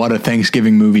of what a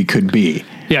Thanksgiving movie could be.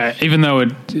 Yeah. Even though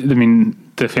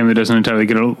the family doesn't entirely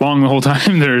get along the whole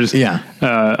time. There's a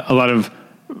lot of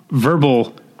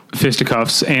verbal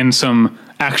fisticuffs and some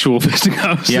actual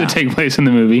fisticuffs that take place in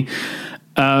the movie.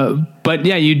 But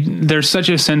there's such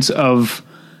a sense of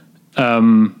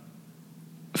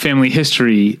family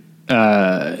history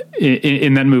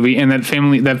in that movie, and that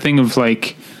thing of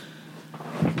like,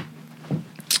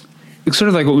 it's sort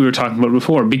of like what we were talking about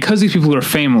before, because these people are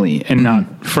family and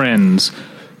not friends.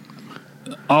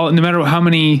 No matter how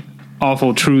many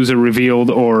awful truths are revealed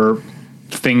or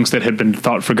things that had been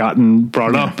thought forgotten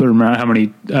brought up, or how many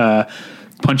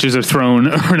punches are thrown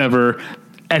or whatever,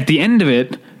 at the end of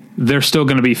it, they're still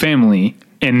going to be family.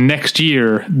 And next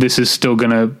year, this is still going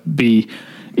to be,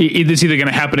 it's either going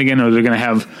to happen again or they're going to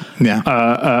have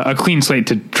a clean slate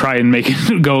to try and make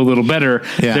it go a little better.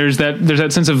 Yeah. There's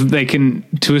that sense of they can,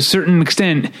 to a certain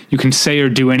extent, you can say or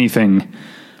do anything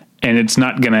and it's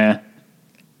not going to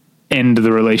end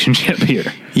the relationship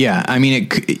here. Yeah.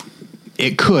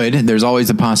 It could, there's always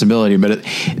a possibility, but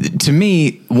to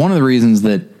me, one of the reasons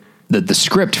that the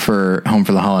script for Home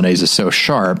for the Holidays is so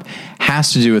sharp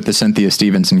has to do with the Cynthia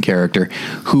Stevenson character,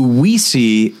 who we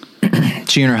see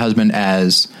she and her husband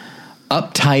as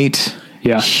uptight,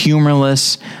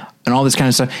 humorless, and all this kind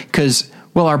of stuff. Because,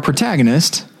 our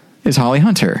protagonist is Holly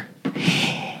Hunter.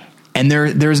 And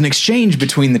there's an exchange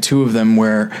between the two of them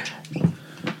where...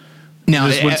 Now,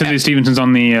 when Cynthia Stevenson's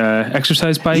on the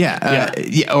exercise bike?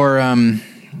 Or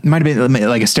it might have been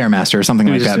like a Stairmaster or something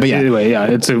like that. But anyway,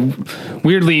 it's a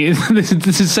weirdly,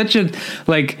 this is such a,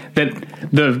 like, that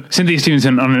the Cynthia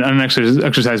Stevenson on an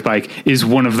exercise bike is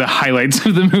one of the highlights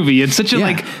of the movie. It's such a,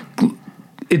 like,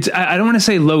 I don't want to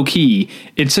say low key.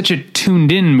 It's such a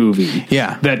tuned in movie.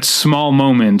 Yeah. That small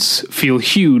moments feel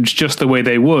huge just the way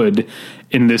they would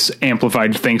in this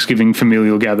amplified Thanksgiving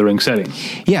familial gathering setting.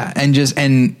 Yeah.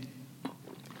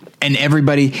 And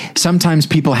everybody, sometimes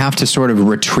people have to sort of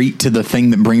retreat to the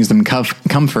thing that brings them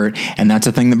comfort, and that's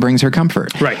a thing that brings her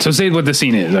comfort. Right. So say what the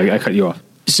scene is. I cut you off.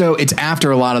 So it's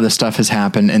after a lot of the stuff has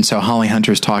happened, and so Holly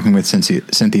Hunter's talking with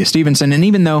Cynthia Stevenson, and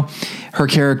even though her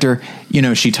character, you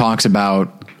know, she talks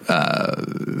about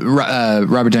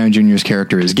Robert Downey Jr.'s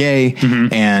character is gay,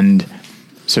 and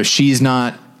so she's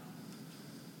not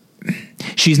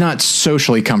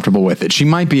socially comfortable with it. She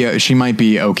might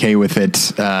be okay with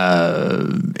it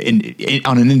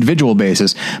on an individual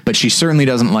basis, but she certainly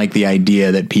doesn't like the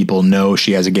idea that people know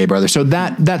she has a gay brother. So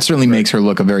that certainly makes her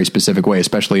look a very specific way,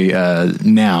 especially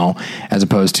now, as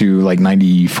opposed to like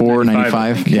 94,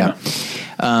 95. Yeah.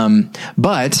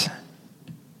 But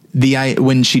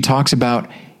when she talks about,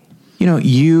 you know,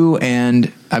 you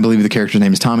and I believe the character's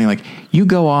name is Tommy, like, you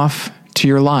go off to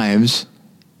your lives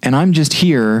and I'm just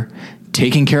here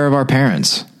taking care of our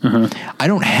parents. I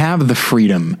don't have the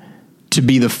freedom to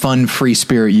be the fun, free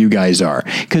spirit you guys are,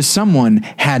 because someone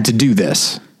had to do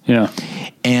this. Yeah.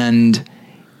 And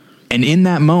in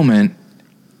that moment,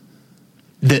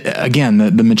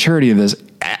 the maturity of this,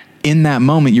 in that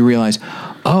moment, you realize,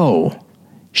 oh,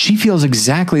 she feels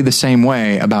exactly the same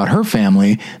way about her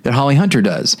family that Holly Hunter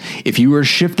does. If you were to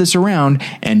shift this around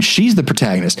and she's the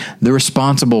protagonist, the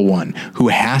responsible one who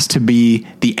has to be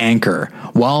the anchor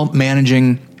while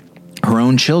managing her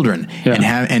own children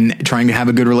and trying to have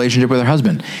a good relationship with her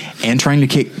husband and trying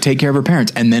to take care of her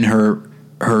parents. And then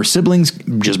her siblings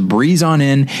just breeze on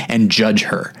in and judge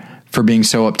her for being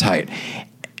so uptight.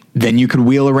 Then you could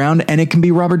wheel around and it can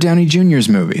be Robert Downey Jr.'s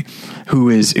movie,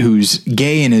 who's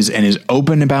gay and is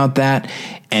open about that.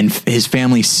 And his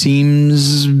family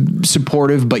seems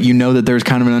supportive, but you know that there's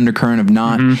kind of an undercurrent of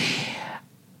not.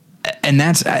 And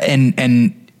that's,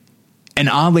 and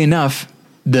oddly enough,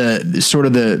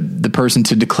 the person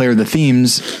to declare the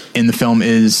themes in the film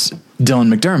is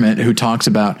Dylan McDermott, who talks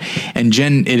about, and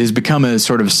Jen, it has become a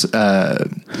sort of,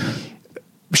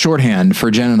 shorthand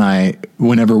for Jen and I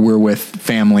whenever we're with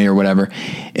family or whatever,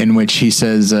 in which he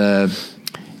says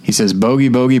bogey,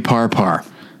 bogey, par, par.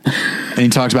 And he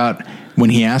talks about when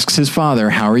he asks his father,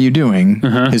 how are you doing?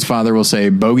 His father will say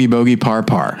bogey, bogey, par,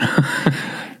 par.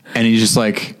 And he's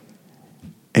like,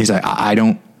 I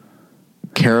don't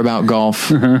care about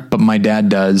golf, but my dad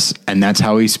does. And that's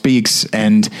how he speaks.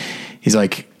 And he's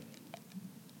like,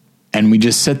 and we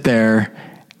just sit there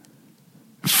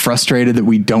frustrated that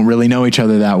we don't really know each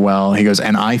other that well. He goes,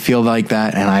 and I feel like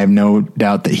that, and I have no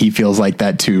doubt that he feels like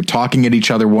that too, talking at each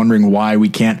other, wondering why we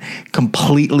can't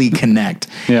completely connect.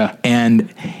 Yeah.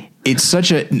 And it's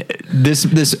such a, this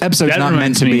episode's not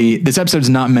meant to be, this episode's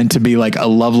not meant to be like a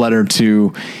love letter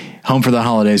to Home for the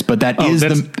Holidays, but that is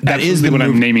the what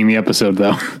movie. I'm naming the episode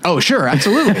though. Oh, sure.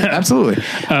 Absolutely. Absolutely.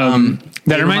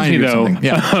 That reminds me though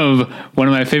of one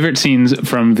of my favorite scenes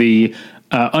from the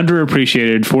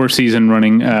underappreciated 4-season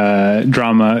running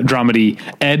dramedy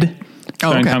Ed,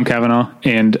 starring Tom Cavanaugh,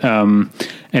 and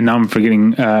now I'm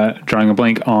forgetting, drawing a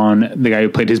blank on the guy who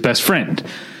played his best friend.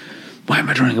 Why am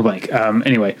I drawing a blank?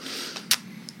 Anyway,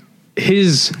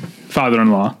 his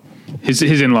father-in-law, his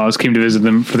in-laws came to visit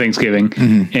them for Thanksgiving,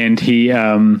 and he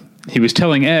was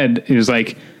telling Ed, he was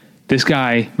like, this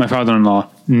guy, my father-in-law,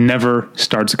 never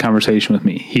starts a conversation with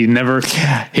me. He never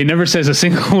says a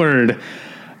single word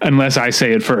unless I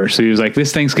say it first. So he was like,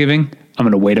 this Thanksgiving, I'm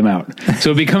going to wait him out. So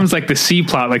it becomes like the C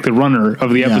plot, like the runner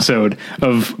of the episode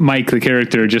of Mike, the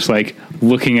character, just like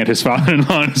looking at his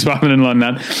father-in-law and his father-in-law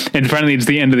not. And finally it's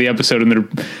the end of the episode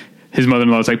and his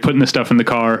mother-in-law is like putting the stuff in the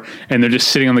car and they're just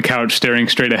sitting on the couch staring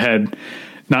straight ahead,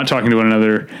 not talking to one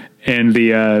another. And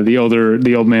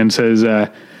the old man says,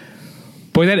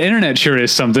 boy, that internet sure is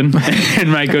something.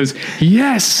 And Mike goes,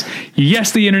 yes,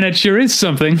 the internet sure is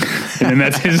something. And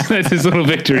that's his little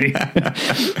victory.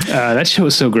 That show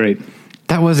was so great.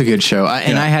 That was a good show.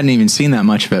 And I hadn't even seen that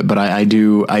much of it, but I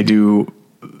do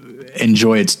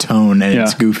enjoy its tone and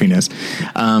its goofiness.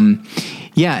 And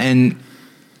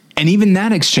even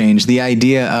that exchange, the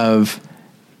idea of,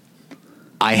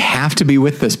 I have to be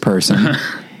with this person.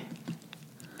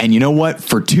 And you know what?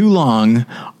 For too long,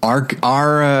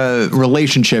 our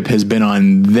relationship has been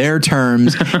on their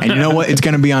terms, and you know what? It's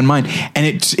going to be on mine. And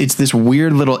it's this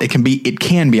weird little. It can be.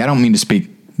 I don't mean to speak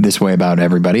this way about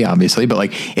everybody, obviously, but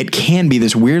like it can be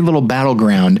this weird little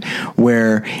battleground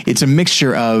where it's a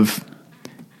mixture of,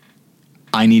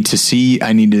 I need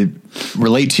to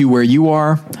relate to you where you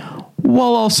are,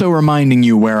 while also reminding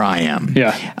you where I am.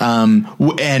 Yeah.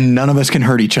 And none of us can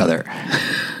hurt each other,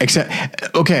 except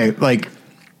like.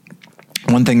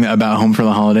 One thing about Home for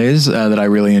the Holidays that I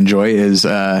really enjoy is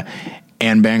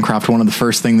Anne Bancroft. One of the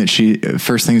first things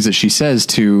that she says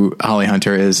to Holly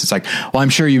Hunter is, it's like, well, I'm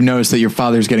sure you've noticed that your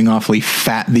father's getting awfully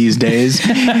fat these days.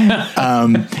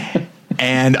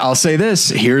 And I'll say this,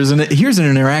 here's an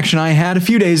interaction I had a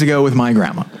few days ago with my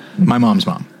grandma, my mom's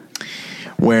mom,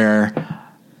 where,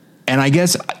 and I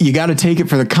guess you got to take it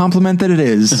for the compliment that it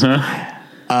is.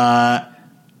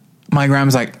 My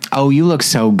grandma's like, "Oh, you look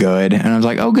so good." And I was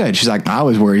like, "Oh, good." She's like, "I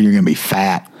was worried you're going to be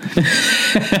fat."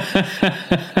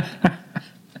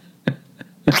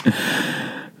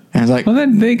 And I was like, well,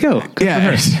 then there you go. Good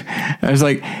yeah. I was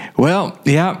like, well,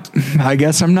 yeah, I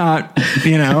guess I'm not,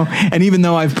 you know. And even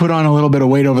though I've put on a little bit of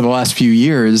weight over the last few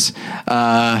years,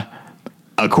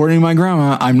 according to my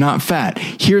grandma, I'm not fat.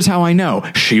 Here's how I know.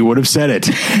 She would have said it.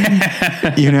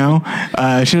 You know,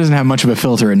 she doesn't have much of a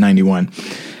filter at 91.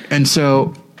 And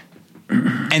so,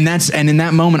 and in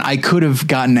that moment, I could have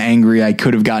gotten angry. I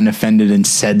could have gotten offended and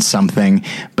said something.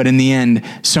 But in the end,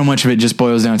 so much of it just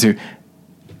boils down to,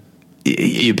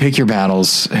 you pick your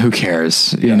battles. Who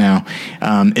cares? You know,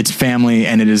 it's family,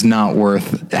 and it is not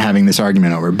worth having this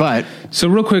argument over. But so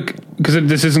real quick, because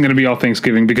this isn't going to be all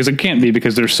Thanksgiving, because it can't be,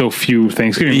 because there's so few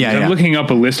Thanksgiving movies. I'm looking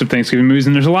up a list of Thanksgiving movies,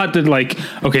 and there's a lot that, like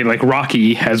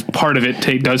Rocky has part of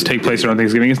it does take place around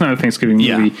Thanksgiving. It's not a Thanksgiving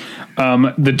movie.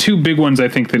 The two big ones I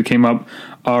think that came up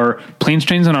are Planes,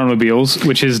 Trains, and Automobiles,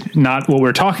 which is not what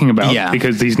we're talking about,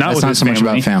 because he's not with his family. It's not so much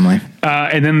about family.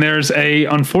 And then there's a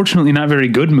unfortunately not very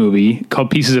good movie called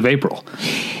Pieces of April,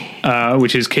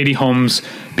 which is Katie Holmes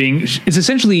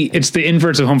it's the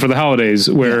inverse of Home for the Holidays,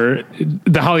 where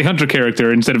the Holly Hunter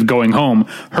character, instead of going home,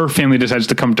 her family decides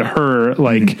to come to her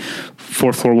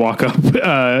fourth floor walk up,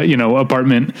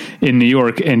 apartment in New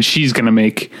York, and she's going to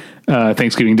make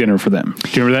Thanksgiving dinner for them.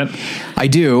 Do you remember that? I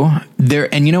do.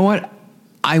 And you know what?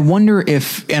 I wonder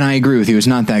if, and I agree with you, it's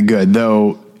not that good,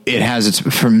 though it has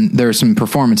there are some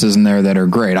performances in there that are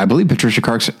great. I believe Patricia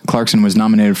Clarkson was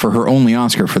nominated for her only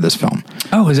Oscar for this film.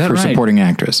 Oh, is that right? For supporting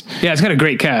actress. Yeah, it's got a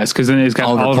great cast, because then it's got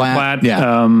Oliver Platt.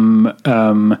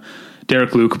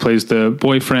 Derek Luke plays the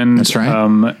boyfriend. That's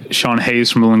right. Sean Hayes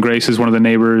from Will and Grace is one of the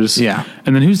neighbors. Yeah.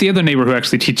 And then who's the other neighbor who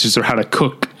actually teaches her how to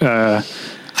cook?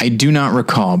 I do not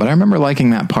recall, but I remember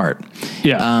liking that part.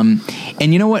 Yeah.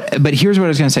 And you know what? But here's what I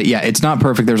was going to say. Yeah, it's not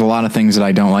perfect. There's a lot of things that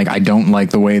I don't like. I don't like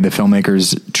the way the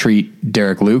filmmakers treat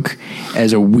Derek Luke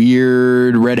as a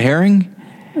weird red herring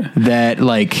that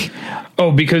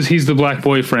because he's the black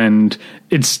boyfriend.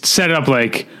 It's set up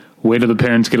like, wait till the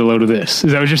parents get a load of this.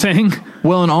 Is that what you're saying?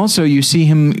 Well, and also you see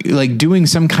him doing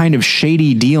some kind of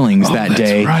shady dealings that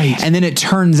day. Right. And then it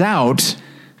turns out,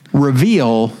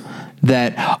 reveal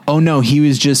that, oh no, he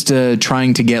was just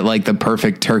trying to get the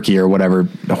perfect turkey or whatever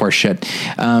horse shit,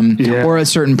 or a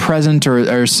certain present or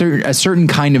a certain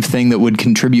kind of thing that would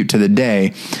contribute to the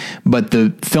day. But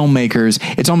the filmmakers,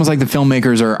 it's almost like the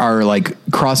filmmakers are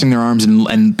crossing their arms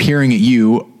and peering at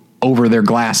you over their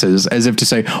glasses as if to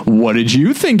say, what did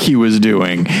you think he was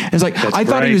doing? It's like, I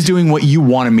thought he was doing what you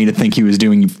wanted me to think he was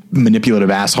doing, you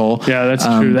manipulative asshole. Yeah, that's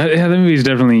true. That movie is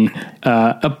definitely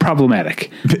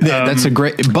problematic. That's a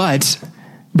great, but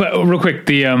real quick,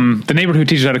 the neighbor who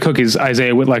teaches how to cook is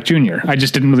Isaiah Whitlock Jr. I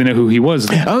just didn't really know who he was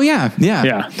then. Oh yeah.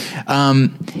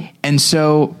 And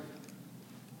so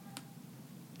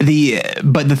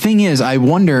but the thing is, I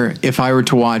wonder if I were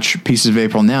to watch Pieces of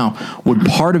April now, would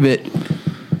part of it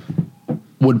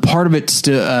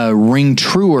still ring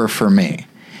truer for me?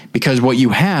 Because what you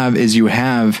have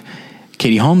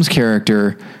Katie Holmes'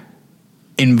 character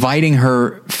inviting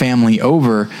her family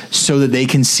over so that they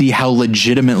can see how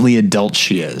legitimately adult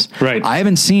she is. Right. I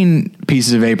haven't seen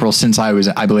Pieces of April since I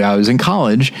believe I was in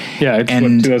college. Yeah. It's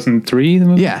 2003. The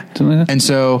movie? Yeah. Something like that? And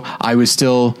so I was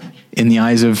still, in the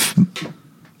eyes of,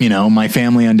 my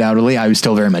family, undoubtedly, I was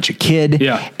still very much a kid.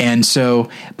 Yeah. And so,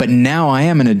 but now I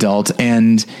am an adult,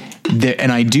 and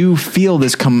I do feel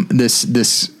this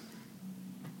compunction.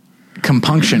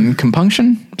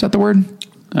 Compunction? Is that the word?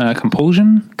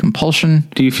 Compulsion? Compulsion.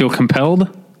 Do you feel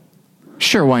compelled?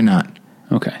 Sure, why not?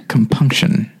 Okay.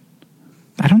 Compunction.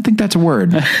 I don't think that's a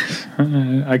word.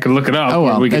 I could look it up. Oh,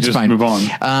 well, we could just move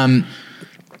on.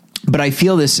 But I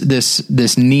feel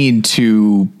this need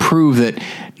to prove that,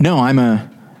 no, I'm a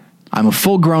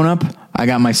full grown up. I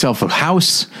got myself a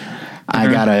house.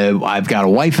 I've got a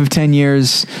wife of 10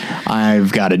 years.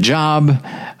 I've got a job.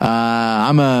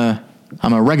 I'm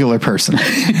a regular person,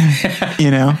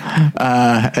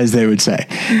 as they would say.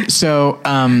 So,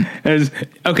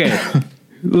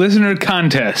 listener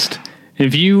contest.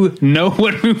 If you know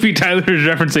what movie Tyler is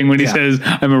referencing when he says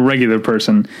I'm a regular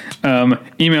person,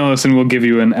 email us and we'll give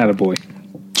you an attaboy.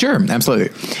 Sure. Absolutely.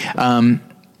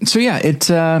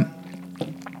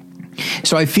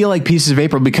 So I feel like Pieces of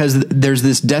April, because there's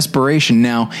this desperation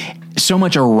now, so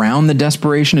much around the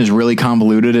desperation is really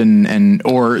convoluted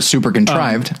or super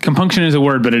contrived. Compunction is a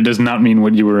word, but it does not mean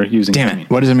what you were using. Damn it.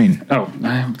 What does it mean? Oh,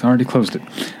 I already closed it.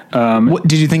 What,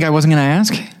 did you think I wasn't going to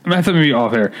ask? I thought maybe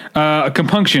off air. A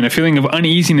compunction, a feeling of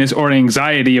uneasiness or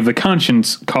anxiety of the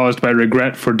conscience caused by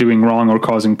regret for doing wrong or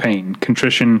causing pain.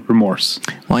 Contrition, remorse.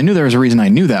 Well, I knew there was a reason I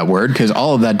knew that word, because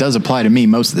all of that does apply to me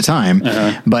most of the time,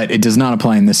 but it does not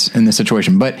apply in this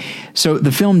situation. But so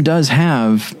the film does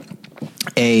have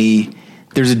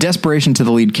there's a desperation to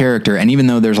the lead character, and even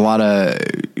though there's a lot of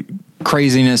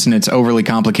craziness and it's overly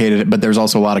complicated, but there's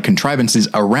also a lot of contrivances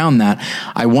around that,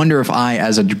 I wonder if I,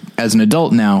 as an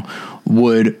adult now,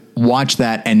 would watch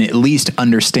that and at least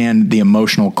understand the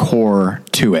emotional core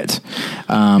to it.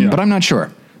 But I'm not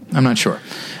sure.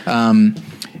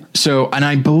 So, and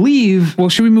I believe... Well,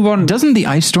 should we move on? Doesn't the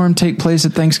ice storm take place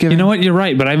at Thanksgiving? You know what? You're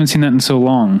right, but I haven't seen that in so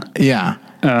long. Yeah.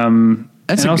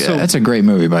 That's a great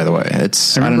movie, by the way. I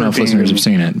don't know if listeners have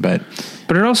seen it, but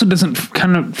it also doesn't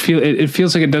kind of feel, it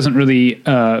feels like it doesn't really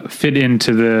fit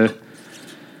into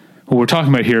what we're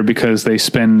talking about here, because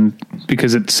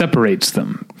it separates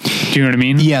them. Do you know what I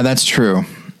mean? Yeah, that's true.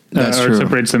 That's true. It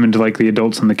separates them into like the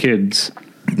adults and the kids.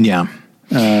 Yeah.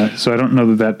 So I don't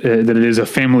know that it is a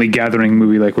family gathering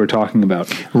movie like we're talking about.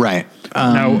 Right.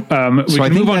 Now, we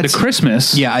can move on to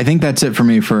Christmas. Yeah, I think that's it for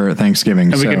me for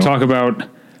Thanksgiving. And we can talk about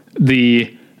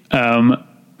the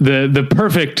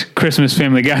perfect Christmas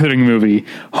family gathering movie,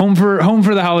 Home for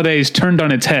the Holidays, turned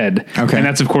on its head. Okay. And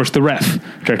that's, of course, The Ref,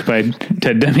 directed by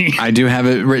Ted Demme. I do have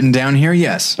it written down here,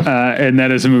 yes. And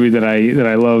that is a movie that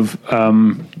I love.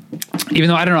 Even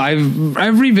though, I don't know,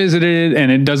 I've revisited it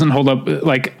and it doesn't hold up.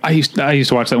 Like, I used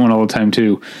to watch that one all the time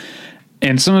too.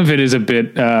 And some of it is a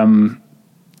bit, a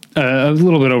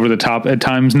little bit over the top at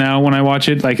times now when I watch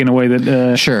it, like in a way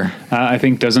that, sure. I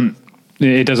think doesn't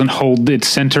hold its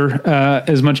center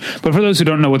as much. But for those who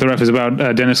don't know what The Ref is about,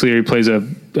 Dennis Leary plays a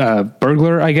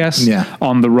burglar, I guess,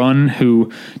 on the run,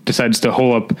 who decides to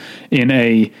hole up in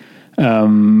a,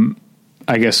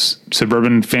 I guess,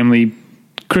 suburban family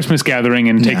Christmas gathering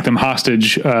and take them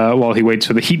hostage while he waits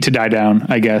for the heat to die down,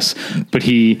 I guess. But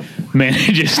he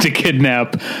manages to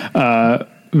kidnap,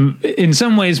 in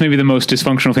some ways, maybe the most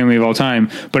dysfunctional family of all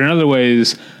time, but in other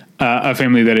ways, a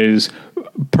family that is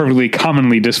perfectly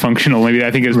commonly dysfunctional. Maybe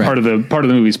I think is part of the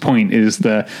movie's point is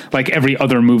like every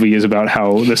other movie is about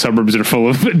how the suburbs are full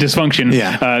of dysfunction.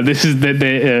 Yeah. This is that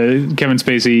Kevin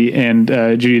Spacey and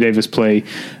Judy Davis play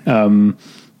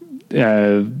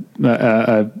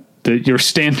your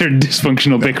standard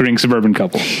dysfunctional bickering suburban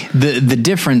couple. The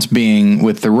difference being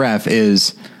with The Ref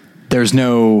is there's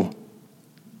no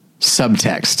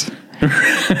subtext.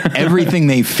 Everything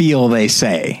they feel, they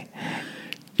say.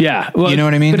 Yeah, well, you know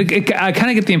what I mean. But I kind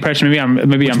of get the impression maybe I'm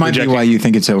might be why you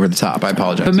think it's over the top. I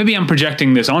apologize, but maybe I'm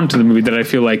projecting this onto the movie, that I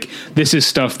feel like this is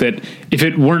stuff that if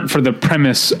it weren't for the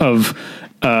premise of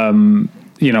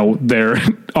their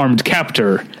armed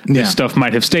captor, this stuff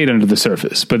might have stayed under the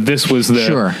surface. But this was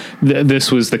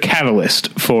this was the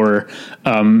catalyst for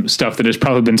stuff that has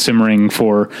probably been simmering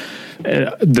for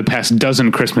the past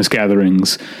dozen Christmas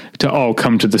gatherings to all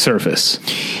come to the surface.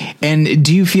 And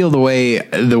do you feel the way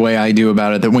I do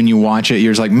about it, that when you watch it,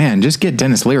 you're just like, man, just get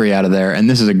Dennis Leary out of there, and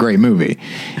this is a great movie.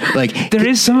 Like, there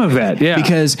is some of that, yeah.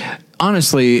 Because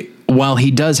honestly, while he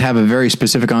does have a very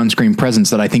specific on-screen presence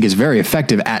that I think is very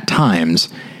effective at times,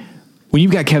 when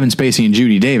you've got Kevin Spacey and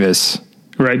Judy Davis,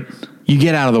 right, you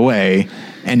get out of the way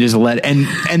and just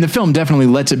and the film definitely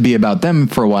lets it be about them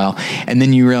for a while, and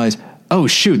then you realize, oh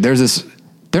shoot,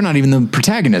 they're not even the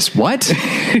protagonist. What?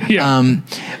 Yeah.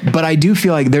 But I do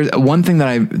feel like there's one thing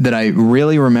that I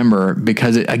really remember,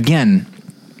 because again,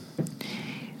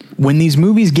 when these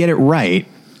movies get it right,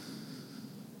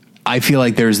 I feel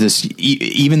like there's this,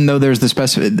 even though there's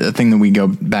the thing that we go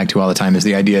back to all the time is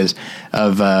the ideas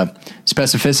of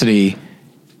specificity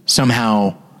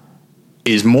somehow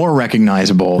is more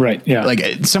recognizable. Right. Yeah.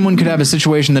 Like someone could have a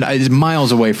situation that is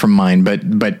miles away from mine,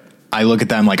 but I look at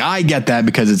them like, I get that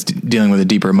because it's dealing with a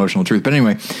deeper emotional truth. But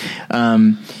anyway,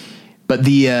 but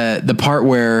the part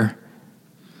where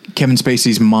Kevin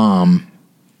Spacey's mom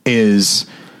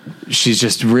she's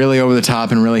just really over the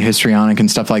top and really histrionic and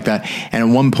stuff like that. And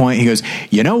at one point he goes,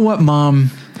 you know what, Mom?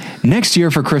 Next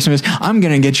year for Christmas, I'm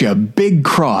going to get you a big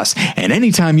cross. And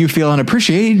anytime you feel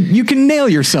unappreciated, you can nail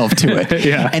yourself to it.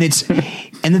 Yeah.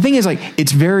 And the thing is, like,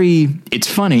 it's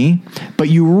funny, but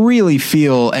you really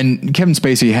feel, and Kevin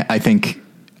Spacey, I think,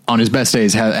 on his best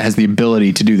days has the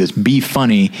ability to do this, be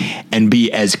funny and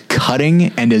be as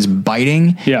cutting and as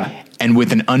biting. Yeah. And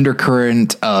with an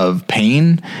undercurrent of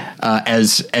pain,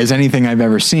 as anything I've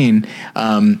ever seen.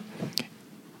 I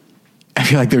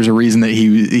feel like there's a reason that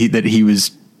he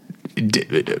was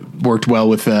worked well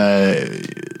with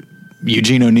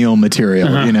Eugene O'Neill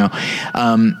material, you know.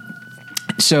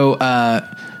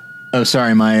 Oh,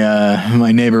 sorry,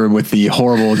 my neighbor with the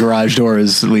horrible garage door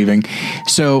is leaving.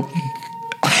 So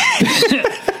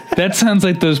that sounds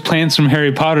like those plants from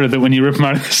Harry Potter that when you rip them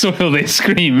out of the soil, they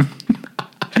scream.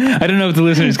 I don't know if the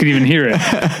listeners could even hear it,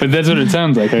 but that's what it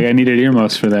sounds like. Like I needed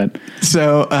earmuffs for that.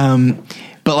 So,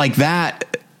 but like that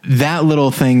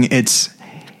little thing, it's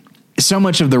so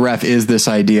much of the ref is this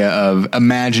idea of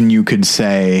imagine you could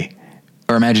say,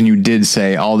 or imagine you did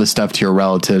say all the stuff to your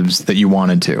relatives that you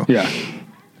wanted to. Yeah.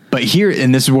 But here,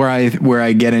 and this is where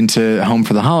I get into Home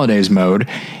for the Holidays mode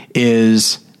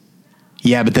is,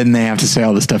 yeah, but then they have to say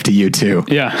all the stuff to you too.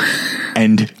 Yeah.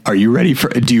 And are you ready for,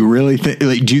 do you really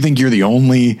do you think you're the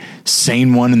only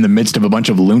sane one in the midst of a bunch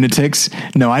of lunatics?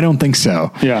 No, I don't think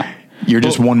so. Yeah. You're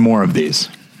just one more of these.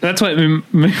 That's why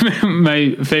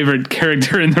my favorite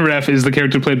character in the ref is the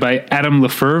character played by Adam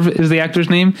Lefevre is the actor's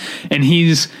name. And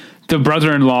he's the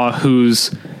brother-in-law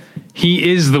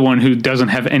he is the one who doesn't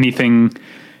have anything.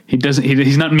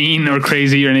 He's not mean or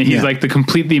crazy or anything. He's like the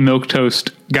completely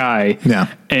milquetoast guy. Yeah.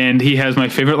 And he has my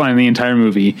favorite line in the entire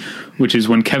movie, which is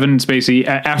when Kevin Spacey,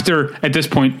 after at this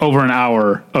point over an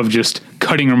hour of just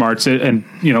cutting remarks and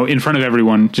in front of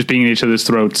everyone, just being in each other's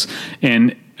throats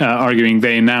and arguing,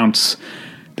 they announce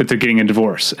that they're getting a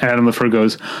divorce. Adam Lefevre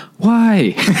goes,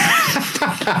 "Why?"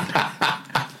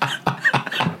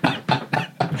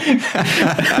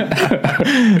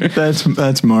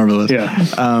 That's marvelous. Yeah.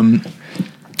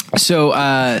 So,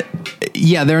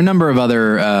 there are a number of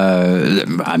other,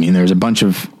 there's a bunch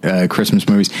of Christmas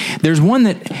movies. There's one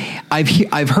that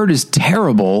I've heard is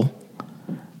terrible,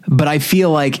 but I feel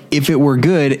like if it were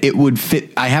good, it would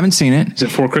fit. I haven't seen it. Is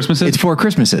it Four Christmases? It's Four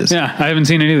Christmases. Yeah, I haven't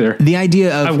seen it either. The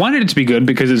idea of... I wanted it to be good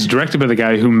because it's directed by the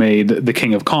guy who made The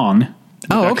King of Kong.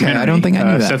 Oh, okay. I don't think I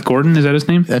knew that. Seth Gordon, is that his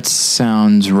name? That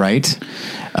sounds right.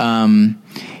 And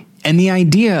the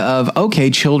idea of, okay,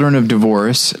 children of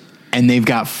divorce... and they've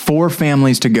got 4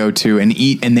 families to go to and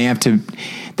eat, and they have to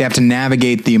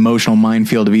navigate the emotional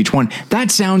minefield of each one.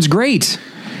 That sounds great.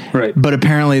 Right. But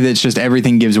apparently that's just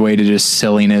everything gives way to just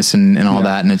silliness and all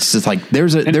that. And it's just like,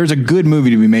 there's a good movie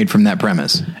to be made from that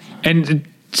premise. And it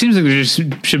seems like there just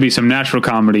should be some natural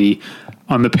comedy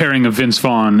on the pairing of Vince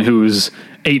Vaughn, who is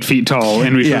 8 feet tall,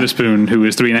 and Reese Witherspoon, who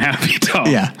is 3.5 feet tall.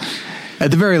 Yeah.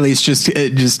 At the very least, just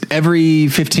every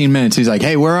 15 minutes, he's like,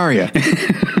 "Hey, where are you?"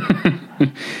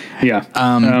 Yeah.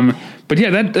 But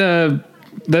yeah,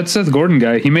 that Seth Gordon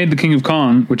guy, he made The King of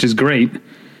Kong, which is great.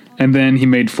 And then he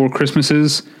made Four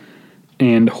Christmases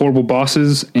and Horrible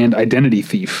Bosses and Identity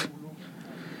Thief.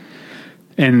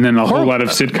 And then a whole lot of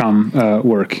sitcom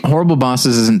work. Horrible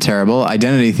Bosses isn't terrible.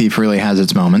 Identity Thief really has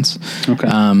its moments. Okay.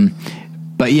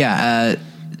 But yeah,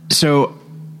 so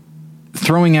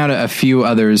throwing out a few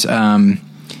others,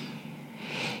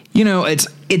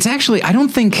 it's actually, I don't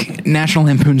think National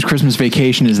Lampoon's Christmas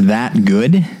Vacation is that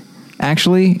good,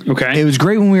 actually. Okay. It was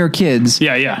great when we were kids.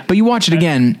 Yeah. But you watch it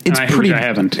again, I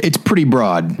haven't. It's pretty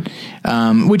broad,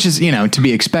 which is, to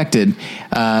be expected.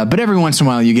 But every once in a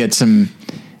while you get some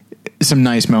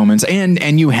nice moments,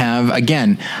 and you have,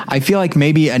 again, I feel like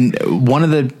maybe and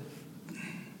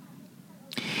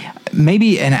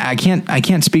I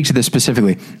can't speak to this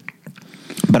specifically,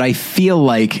 but I feel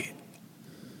like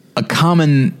a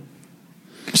common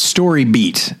story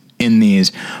beat in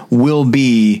these will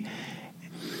be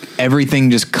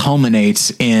everything just culminates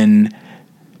in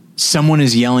someone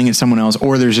is yelling at someone else,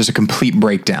 or there's just a complete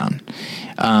breakdown.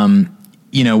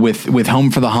 With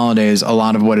Home for the Holidays, a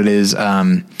lot of what it is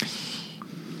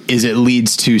it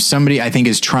leads to somebody, I think,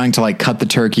 is trying to cut the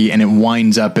turkey, and it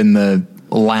winds up in the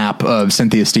lap of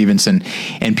Cynthia Stevenson,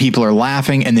 and people are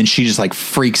laughing, and then she just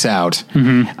freaks out.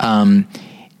 Mm-hmm.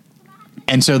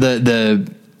 And so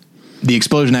the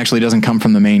explosion actually doesn't come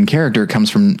from the main character. It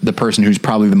comes from the person who's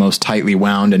probably the most tightly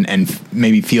wound and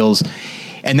maybe feels,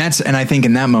 and I think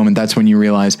in that moment, that's when you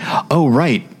realize, oh,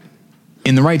 right.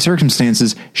 In the right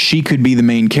circumstances, she could be the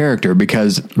main character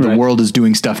because the world is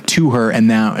doing stuff to her, and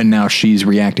now she's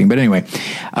reacting. But anyway,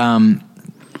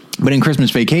 but in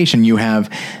Christmas Vacation, you have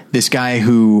this guy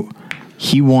who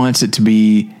he wants it to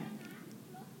be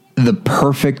the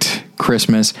perfect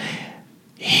Christmas.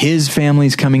 His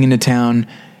family's coming into town.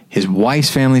 His wife's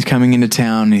family's coming into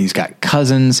town, and he's got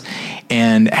cousins,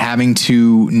 and having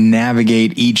to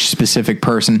navigate each specific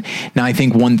person. Now, I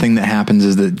think one thing that happens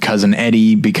is that cousin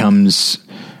Eddie becomes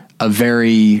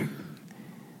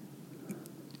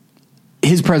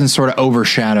his presence sort of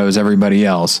overshadows everybody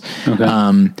else,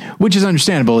 which is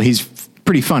understandable. He's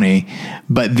pretty funny,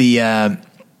 but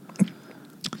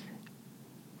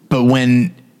but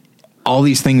when all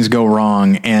these things go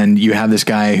wrong, and you have this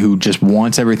guy who just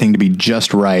wants everything to be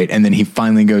just right, and then he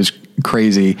finally goes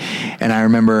crazy. And I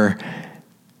remember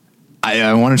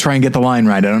I want to try and get the line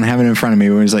right. I don't have it in front of me.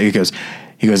 Where he goes,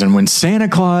 and when Santa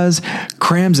Claus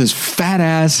crams his fat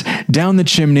ass down the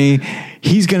chimney,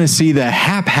 he's going to see the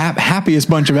happiest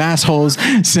bunch of assholes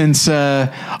since,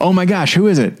 oh my gosh, who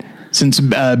is it? Since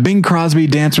Bing Crosby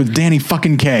danced with Danny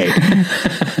fucking Kaye.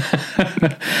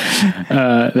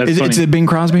 It's a Bing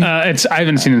Crosby? I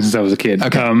haven't seen it since I was a kid.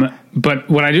 Okay. But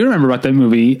what I do remember about that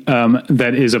movie,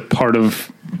 that is a part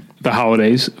of the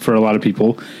holidays for a lot of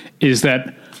people, is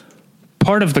that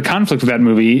part of the conflict with that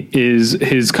movie is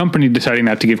his company deciding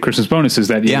not to give Christmas bonuses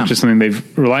that year, which is something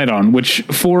they've relied on, which,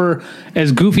 for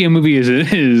as goofy a movie as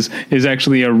it is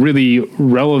actually a really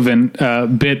relevant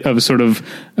bit of sort of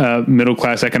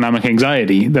middle-class economic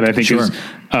anxiety that I think is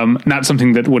not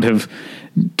something that would have,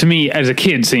 to me as a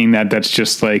kid, seeing that's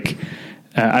just like,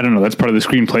 I don't know, that's part of the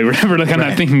screenplay, whatever. Like, I'm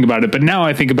not thinking about it, but now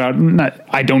I think about,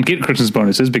 I don't get Christmas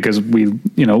bonuses because we,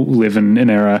 live in an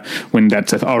era when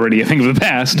that's already a thing of the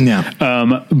past. Yeah.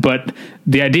 But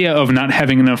the idea of not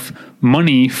having enough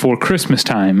money for Christmas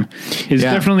time is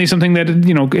definitely something that,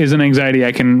 is an anxiety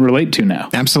I can relate to now.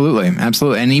 Absolutely.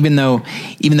 And even though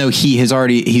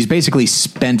he's basically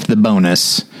spent the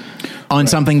bonus on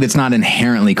something that's not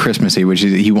inherently Christmassy, which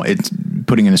is it's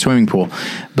putting in a swimming pool,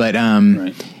 but,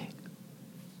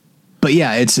 But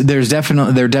yeah, there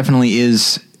definitely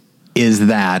is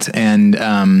that, and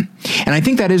I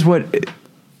think that is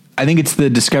I think it's the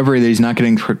discovery that he's not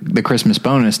getting the Christmas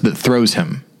bonus that throws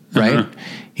him, right? Uh-huh.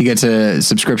 He gets a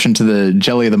subscription to the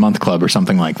Jelly of the Month Club or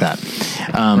something like that,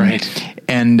 right?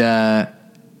 And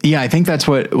I think that's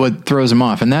what throws him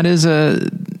off, and that's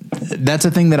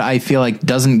a thing that I feel like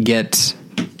doesn't get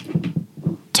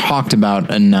talked about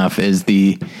enough.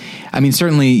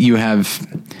 Certainly you have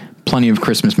plenty of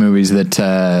Christmas movies that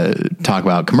talk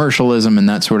about commercialism and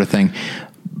that sort of thing.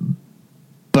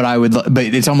 But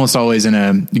it's almost always in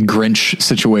a Grinch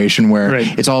situation where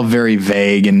it's all very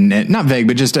vague and not vague,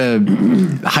 but just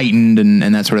heightened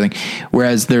and that sort of thing.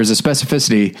 Whereas there's a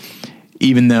specificity,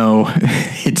 even though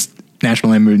it's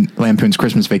National Lampoon's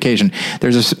Christmas Vacation,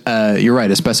 there's you're right,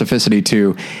 a specificity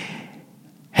to,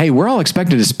 hey, we're all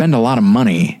expected to spend a lot of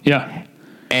money. Yeah.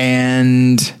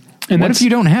 And what if you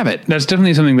don't have it? That's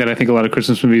definitely something that I think a lot of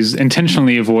Christmas movies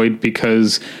intentionally avoid,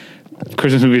 because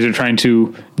Christmas movies are trying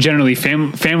to, generally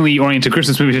family-oriented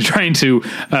Christmas movies are trying to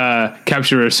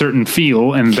capture a certain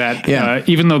feel, and that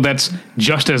even though that's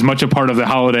just as much a part of the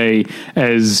holiday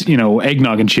as,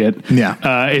 eggnog and shit,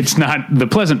 it's not the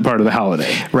pleasant part of the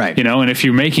holiday. Right. And if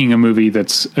you're making a movie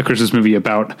that's a Christmas movie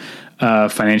about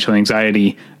financial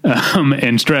anxiety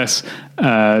and stress,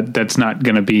 that's not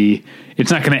going to be, it's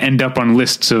not going to end up on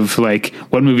lists of like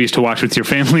what movies to watch with your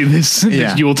family this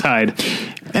Yuletide.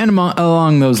 And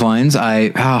along those lines, I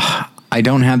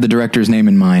don't have the director's name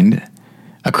in mind.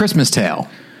 A Christmas Tale.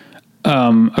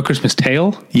 A Christmas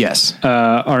Tale? Yes.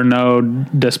 Arnaud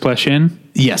Desplechin?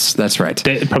 Yes, that's right.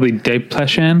 Probably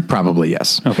Desplechin? Probably,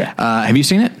 yes. Okay. Have you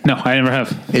seen it? No, I never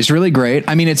have. It's really great.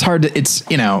 I mean, it's hard to,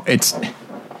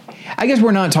 I guess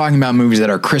we're not talking about movies that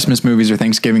are Christmas movies or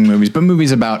Thanksgiving movies, but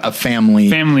movies about a family.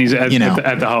 Families at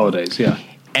the holidays, yeah.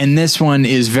 And this one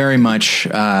is very much,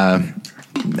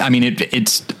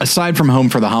 it's aside from Home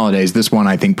for the Holidays, this one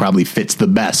I think probably fits the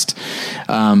best,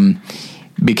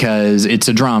 because it's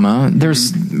a drama.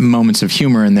 There's moments of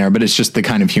humor in there, but it's just the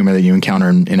kind of humor that you encounter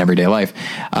in everyday life.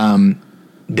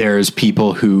 There's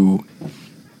people who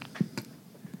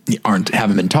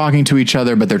haven't been talking to each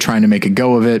other, but they're trying to make a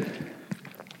go of it.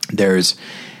 There's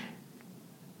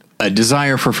a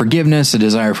desire for forgiveness, a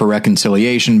desire for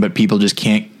reconciliation, but people just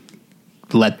can't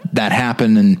let that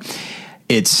happen. And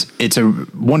it's a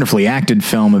wonderfully acted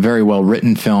film, a very well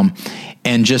written film.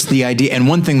 And just the idea. And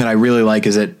one thing that I really like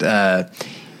is that,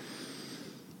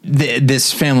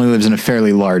 this family lives in a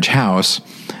fairly large house.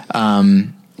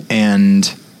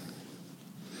 And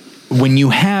when you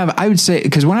have, I would say,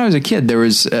 because when I was a kid, there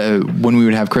was, when we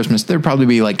would have Christmas, there'd probably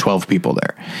be like 12 people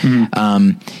there.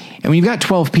 Mm-hmm. And when you've got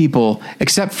 12 people,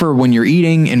 except for when you're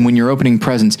eating and when you're opening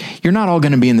presents, you're not all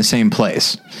going to be in the same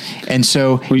place. And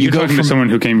so you're talking to someone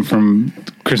who came from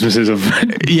Christmases of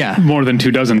more than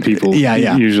 24 people.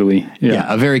 Usually.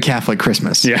 A very Catholic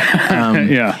Christmas.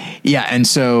 Yeah. And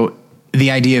so the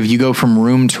idea of you go from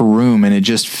room to room and it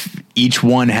just, each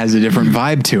one has a different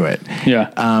vibe to it.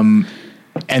 Yeah.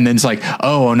 and then it's like,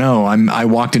 oh no, I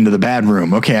walked into the bad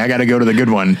room. Okay, I got to go to the good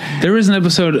one. There was an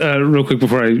episode, real quick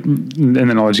before and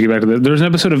then I'll let you get back to that. There was an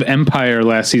episode of Empire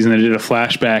last season that did a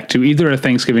flashback to either a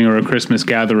Thanksgiving or a Christmas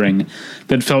gathering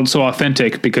that felt so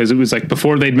authentic because it was like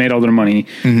before they'd made all their money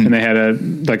and they had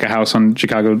a house on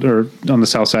Chicago or on the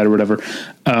South Side or whatever.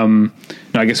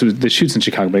 No, I guess it was the shoots in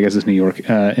Chicago, but I guess it's New York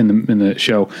in the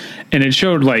show. And it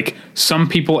showed like some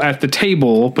people at the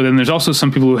table, but then there's also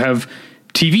some people who have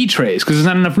TV trays because there's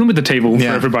not enough room at the table for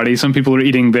everybody. Some people are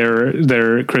eating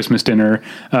their Christmas dinner,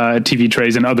 TV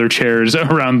trays and other chairs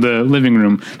around the living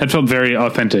room. That felt very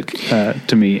authentic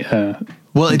to me.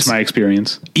 Well, it's my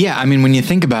experience. Yeah. I mean, when you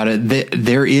think about it,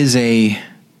 there is a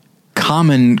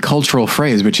common cultural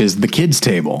phrase, which is the kids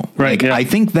table. Right. Like, yeah. I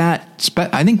think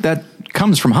that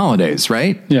comes from holidays,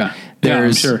 right? Yeah.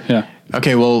 I'm sure. Yeah.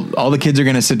 Okay. Well, all the kids are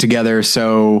going to sit together.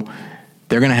 So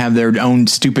they're going to have their own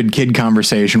stupid kid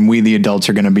conversation. We, the adults,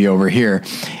 are going to be over here.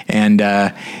 And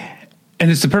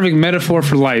it's the perfect metaphor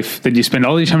for life that you spend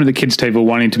all your time at the kids' table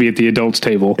wanting to be at the adults'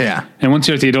 table. Yeah. And once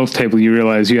you're at the adults' table, you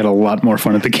realize you had a lot more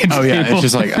fun at the kids' table. Oh, yeah. It's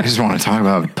just like, I just want to talk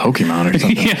about Pokemon or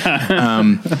something.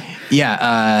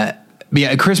 Yeah.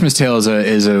 A Christmas Tale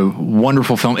is a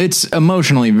wonderful film. It's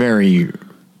emotionally very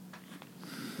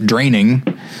draining,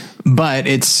 but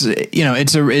it's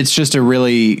just a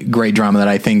really great drama that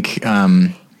I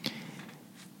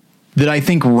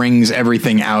think rings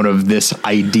everything out of this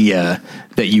idea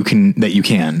that you can.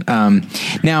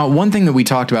 Now, one thing that we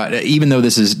talked about, even though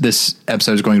this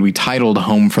episode is going to be titled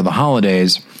 "Home for the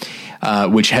Holidays,"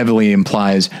 which heavily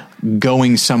implies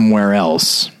going somewhere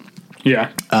else.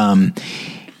 Yeah.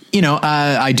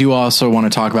 I do also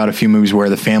want to talk about a few movies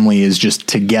where the family is just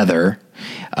together.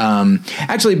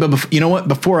 Actually, but you know what?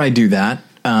 Before I do that,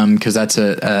 because that's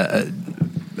a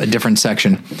different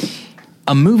section,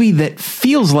 a movie that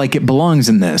feels like it belongs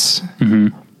in this,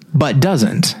 but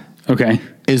doesn't. Okay.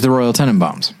 Is the Royal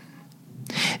Tenenbaums.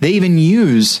 They even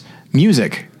use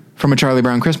music from A Charlie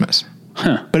Brown Christmas,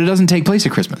 but it doesn't take place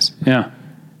at Christmas. Yeah.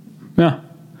 Yeah.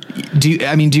 Do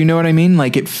you know what I mean?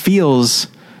 Like, it feels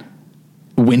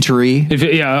wintry.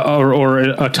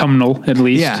 Or autumnal at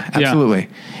least. Yeah, absolutely.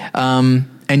 Yeah.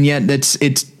 And yet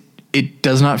it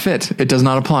does not fit. It does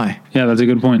not apply. Yeah, that's a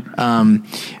good point.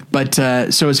 But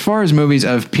so as far as movies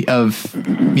of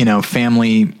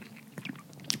family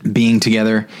being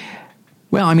together,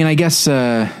 well, I mean, I guess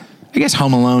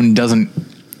Home Alone doesn't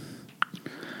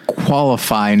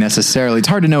qualify necessarily. It's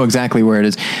hard to know exactly where it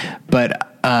is, but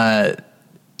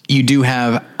you do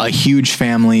have a huge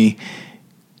family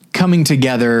coming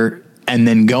together and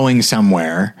then going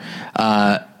somewhere,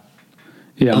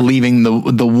 leaving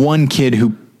the one kid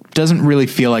who doesn't really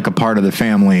feel like a part of the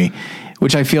family,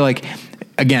 which I feel like,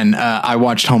 again, I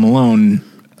watched Home Alone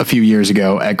a few years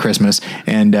ago at Christmas,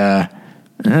 and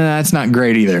that's not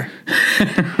great either.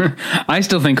 I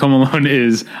still think Home Alone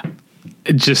is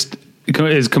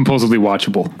compulsively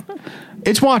watchable.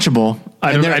 It's watchable.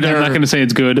 I'm not going to say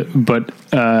it's good, but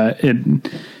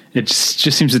it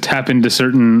just seems to tap into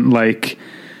certain like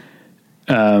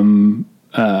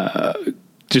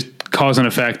just cause and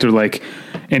effect, or like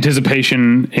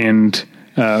anticipation and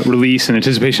release,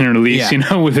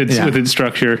 with its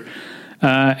structure.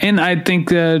 And I think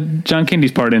John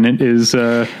Candy's part in it is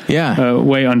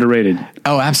way underrated.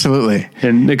 Oh, absolutely.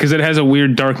 And because it has a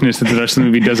weird darkness that the rest of the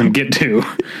movie doesn't get to.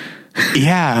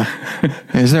 Yeah.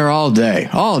 Is there all day.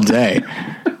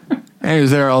 He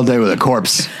was there all day with a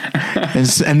corpse.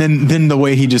 And then the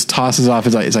way he just tosses off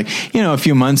his, it's like, a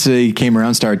few months he came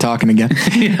around, started talking again.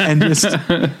 And just,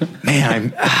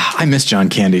 man, I miss John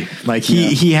Candy. Like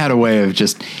he had a way of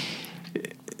just,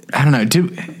 I don't know.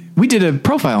 We did a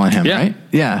profile on him, right?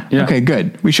 Yeah. Okay,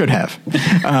 good. We should have.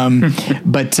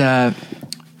 But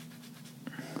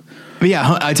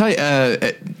yeah, I tell you,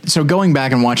 so going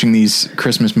back and watching these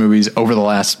Christmas movies over the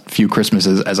last few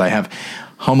Christmases, as I have,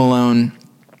 Home Alone,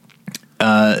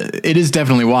 it is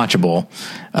definitely watchable.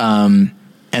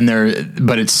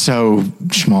 But it's so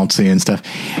schmaltzy and stuff.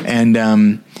 And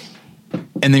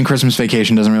then Christmas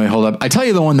Vacation doesn't really hold up. I tell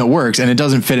you the one that works, and it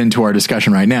doesn't fit into our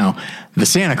discussion right now, The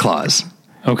Santa Claus.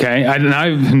 Okay. I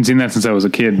haven't seen that since I was a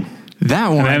kid. That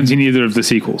one. And I haven't seen either of the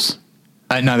sequels.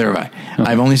 Neither have I.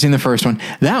 Okay. I've only seen the first one.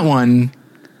 That one,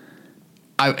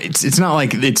 it's not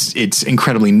like it's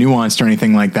incredibly nuanced or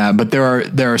anything like that, but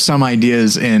there are some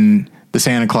ideas in The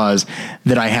Santa Claus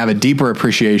that I have a deeper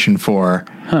appreciation for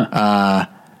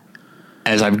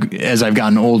as I've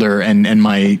gotten older and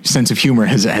my sense of humor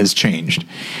has changed.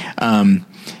 And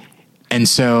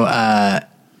so,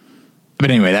 but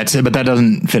anyway, that's it. But that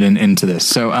doesn't fit into this.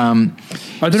 So,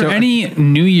 are there any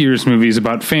New Year's movies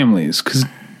about families? Because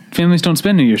families don't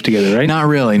spend New Year's together, right? Not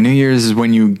really. New Year's is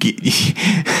when you get,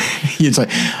 it's like,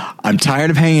 I'm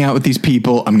tired of hanging out with these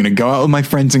people. I'm going to go out with my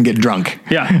friends and get drunk.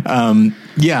 Yeah.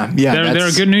 Yeah. There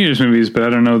are good New Year's movies, but I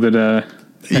don't know that.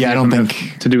 I don't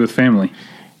think to do with family.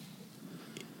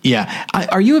 Yeah.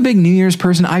 Are you a big New Year's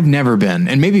person? I've never been,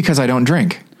 and maybe because I don't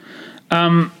drink.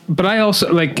 But I also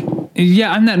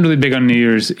I'm not really big on New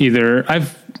Year's either.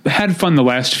 I've had fun the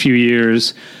last few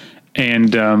years,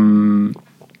 and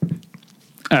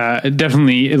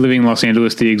definitely living in Los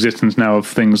Angeles, the existence now of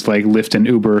things like Lyft and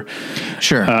Uber,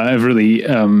 Sure, have really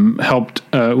helped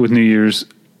with New Year's.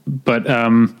 But I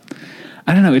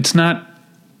don't know. It's not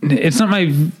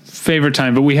my favorite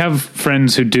time. But we have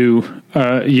friends who do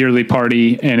a yearly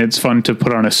party, and it's fun to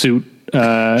put on a suit,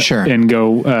 Sure, and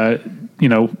go,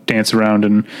 dance around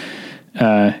and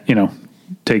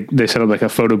they set up like a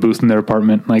photo booth in their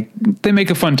apartment. Like, they make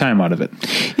a fun time out of it.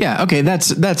 Yeah. Okay.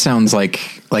 That sounds like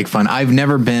fun. I've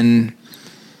never been,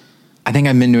 I think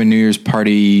I've been to a New Year's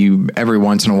party every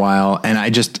once in a while, and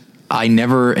I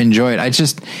never enjoy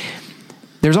it.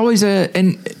 There's always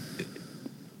and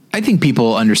I think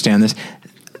people understand this.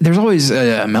 There's always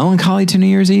a melancholy to New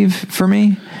Year's Eve for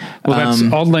me. Well, that's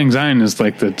Auld Lang Syne is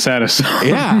like the saddest song.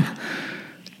 Yeah.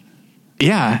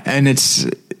 Yeah. And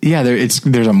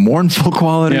there's a mournful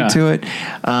quality to it.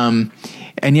 I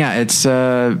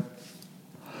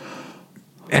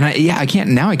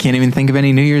can't even think of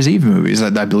any New Year's Eve movies.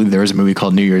 I believe there is a movie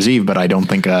called New Year's Eve, but I don't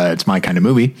think it's my kind of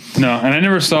movie. No, and I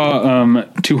never saw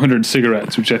 200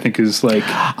 Cigarettes, which I think is like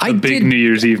a big New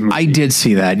Year's Eve movie. I did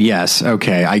see that. Yes.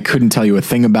 Okay. I couldn't tell you a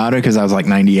thing about it because I was like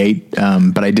 98.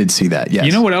 But I did see that. Yes.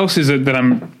 You know what else is it that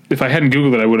if I hadn't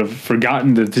Googled it, I would have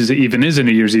forgotten that this even is a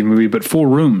New Year's Eve movie, but Four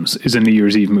Rooms is a New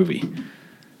Year's Eve movie.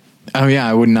 Oh yeah.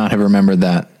 I would not have remembered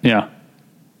that. Yeah.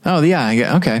 Oh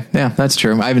yeah. Okay. Yeah, that's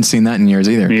true. I haven't seen that in years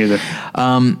either. Me either.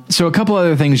 So a couple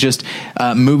other things, just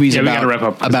movies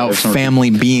about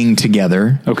family being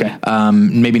together. Okay.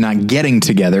 Maybe not getting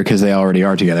together because they already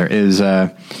are together. Is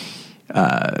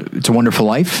It's a Wonderful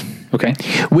Life. Okay.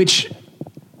 Which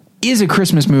is a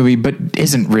Christmas movie, but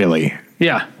isn't really.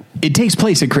 Yeah. It takes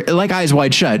place like Eyes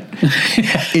Wide Shut.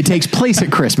 It takes place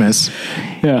at Christmas.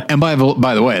 Yeah. And by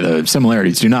the way, the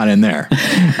similarities do not end there.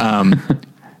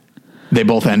 They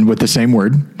both end with the same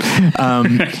word.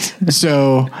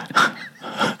 So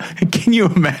can you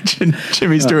imagine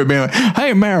Jimmy Stewart being like,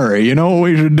 "Hey, Mary, you know what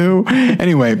we should do?"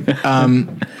 Anyway, but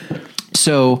It's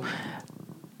a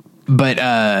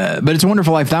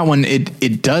Wonderful Life. That one,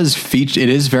 it does feature, it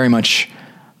is very much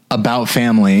about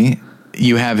family.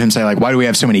 You have him say, like, why do we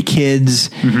have so many kids?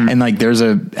 Mm-hmm. And like, there's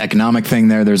a economic thing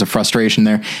there. There's a frustration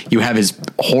there. You have his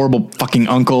horrible fucking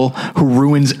uncle who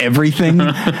ruins everything.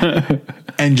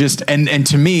 And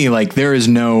to me, like, there is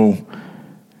no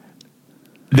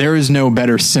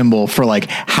better symbol for like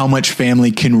how much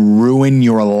family can ruin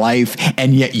your life,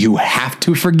 and yet you have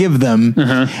to forgive them,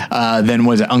 than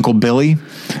was it Uncle Billy?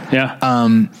 Yeah.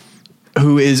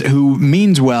 Who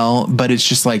means well, but it's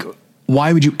just like,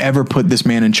 why would you ever put this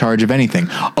man in charge of anything?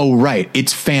 Oh, right.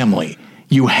 It's family.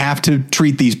 You have to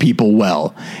treat these people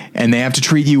well, and they have to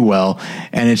treat you well.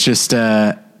 And it's just,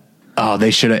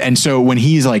 they should have. And so when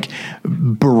he's like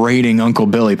berating Uncle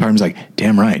Billy, part of him's like,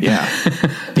 damn right. Yeah.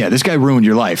 Yeah. This guy ruined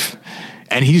your life,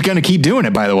 and he's going to keep doing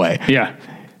it, by the way. Yeah.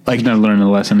 Like, he's not learning a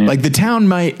lesson. Yeah. Like, the town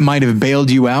might have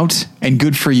bailed you out, and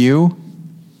good for you.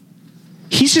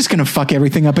 He's just going to fuck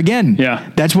everything up again.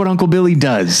 Yeah. That's what Uncle Billy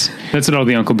does. That's what all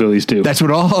the Uncle Billies do. That's what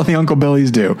all the Uncle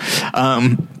Billies do.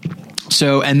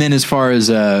 So, and then as far as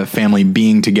family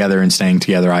being together and staying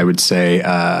together, I would say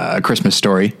A Christmas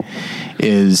Story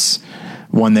is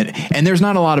one that, and there's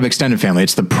not a lot of extended family.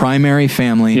 It's the primary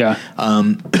family. Yeah.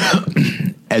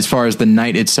 As far as the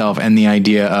night itself and the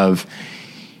idea of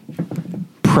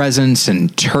presents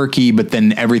and turkey, but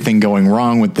then everything going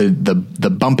wrong with the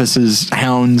Bumpus's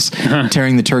hounds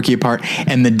tearing the turkey apart,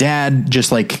 and the dad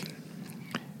just like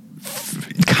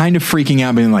kind of freaking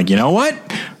out, being like, you know what?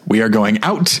 We are going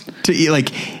out to eat. Like,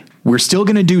 we're still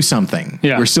going to do something.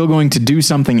 Yeah. We're still going to do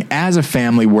something as a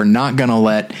family. We're not going to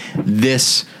let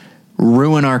this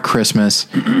ruin our Christmas.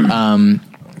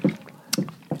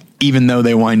 Even though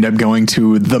they wind up going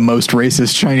to the most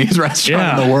racist Chinese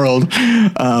restaurant in the world.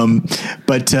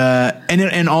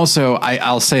 And also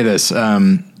I'll say this,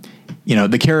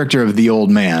 the character of the old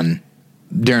man,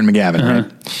 Darren McGavin,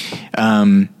 right?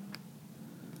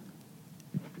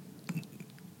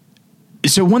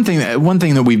 So one thing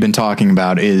that we've been talking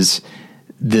about is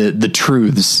the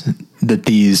truths that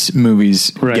these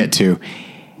movies get to,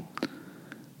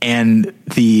 and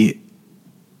the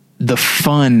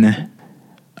fun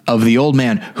of the old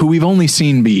man, who we've only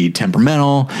seen be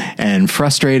temperamental and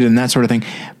frustrated and that sort of thing.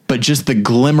 but just the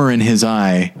glimmer in his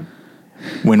eye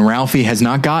when Ralphie has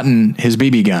not gotten his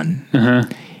BB gun.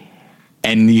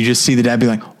 And you just see the dad be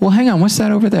like, well, hang on, what's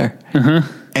that over there?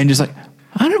 And just like,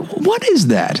 what is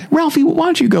that? Ralphie, why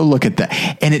don't you go look at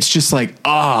that? And it's just like,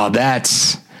 oh, that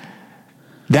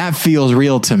feels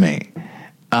real to me.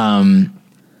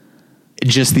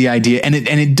 Just the idea. And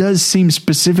it does seem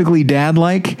specifically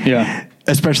dad-like. Yeah.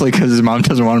 Especially because his mom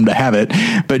doesn't want him to have it.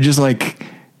 But just like,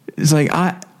 it's like,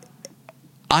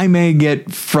 I may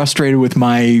get frustrated with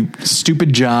my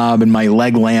stupid job and my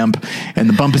leg lamp and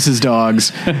the Bumpus's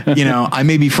dogs. I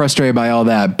may be frustrated by all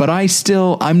that, but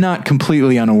I'm not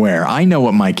completely unaware. I know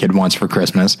what my kid wants for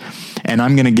Christmas, and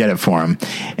I'm going to get it for him.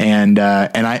 And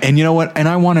you know what? And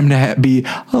I want him to be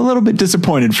a little bit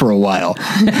disappointed for a while.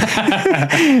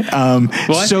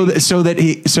 So that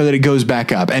it goes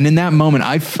back up. And in that moment,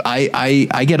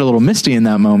 I get a little misty in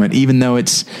that moment, even though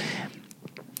it's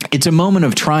a moment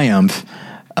of triumph.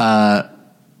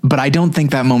 But I don't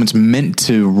think that moment's meant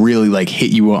to really like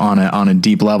hit you on a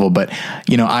deep level. But,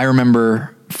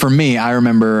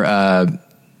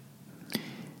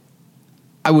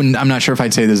 I'm not sure if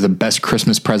I'd say this is the best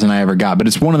Christmas present I ever got, but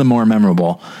it's one of the more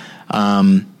memorable.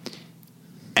 And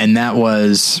that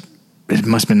was, it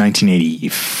must've been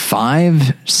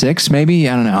 1985, 6, maybe.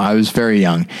 I don't know. I was very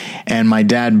young, and my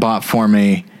dad bought for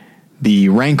me the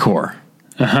Rancor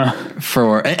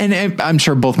and I'm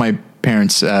sure both my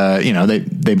parents,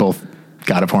 they both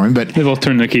got it for me, but they both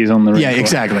turned the keys on the Rancor. Yeah,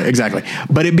 exactly.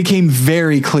 But it became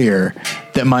very clear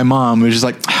that my mom was just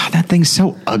like, that thing's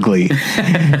so ugly.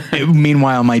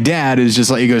 Meanwhile, my dad is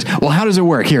just like, he goes, well, how does it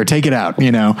work? Here, take it out,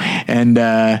 and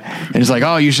it's like,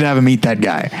 oh, you should have him eat that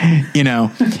guy,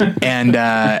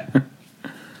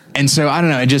 and so I don't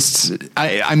know.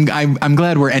 I'm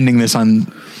glad we're ending this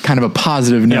on kind of a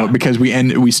positive note, because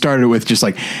we started with just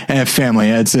like family.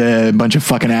 It's a bunch of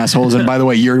fucking assholes, and by the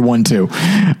way, you're one too.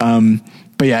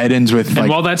 But yeah, it ends with and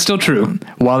while that's still true,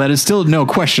 while that is still no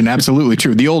question, absolutely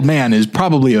true. The old man is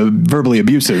probably verbally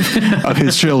abusive of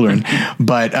his children,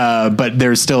 but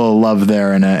there's still a love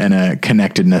there and a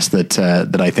connectedness that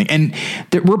I think, and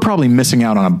we're probably missing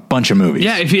out on a bunch of movies.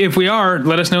 Yeah, if we are,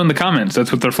 let us know in the comments.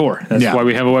 That's what they're for. That's why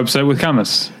we have a website with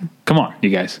comments. Come on, you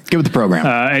guys. Get with the program.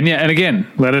 And again,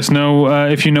 let us know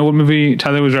if you know what movie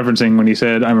Tyler was referencing when he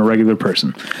said, I'm a regular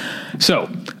person. So,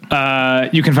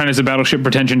 you can find us at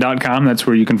battleshippretension.com. That's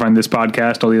where you can find this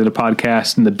podcast, all the other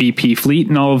podcasts, and the BP fleet,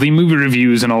 and all of the movie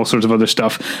reviews and all sorts of other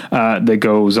stuff that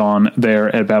goes on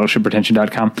there at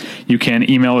battleshippretension.com. You can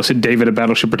email us at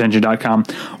david@battleshippretension.com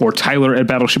or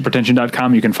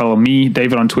tyler@battleshippretension.com. You can follow me,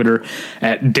 David, on Twitter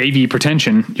at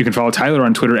DavyPretension. You can follow Tyler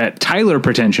on Twitter at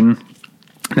TylerPretension.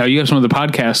 Now, you have some of the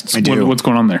podcasts. I do. What's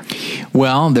going on there?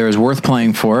 Well, there's Worth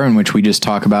Playing For, in which we just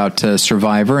talk about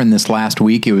Survivor. And this last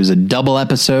week, it was a double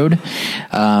episode.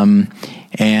 And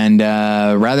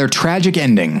rather tragic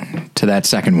ending to that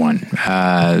second one.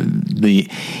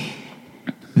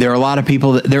 There are a lot of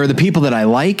people. There are the people that I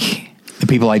like, the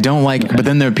people I don't like, but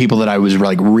then there are people that I was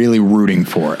like really rooting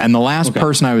for. And the last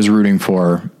person I was rooting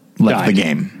for left the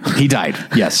game. He died.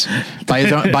 Yes, by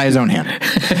his own hand.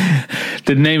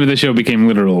 The name of the show became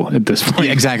literal at this point.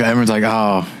 Yeah, exactly. Everyone's like,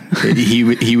 oh,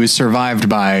 he was survived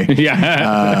by Abby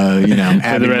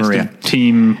the rest Maria of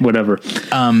team whatever.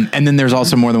 And then there's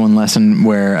also More Than One Lesson,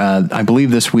 where I believe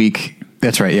this week.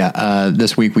 That's right. Yeah,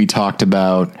 this week we talked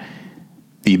about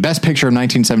the Best Picture of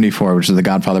 1974, which is The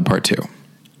Godfather Part 2.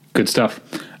 Good stuff.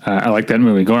 I like that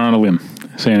movie. Going on a limb,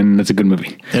 saying that's a good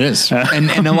movie. It is.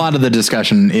 And a lot of the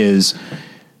discussion is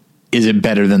it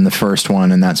better than the first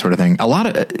one and that sort of thing. A lot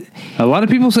of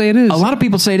people say it is. A lot of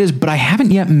people say it is, but I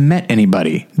haven't yet met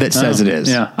anybody that says it is.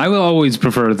 Yeah, I will always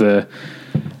prefer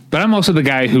but I'm also the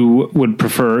guy who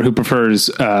prefers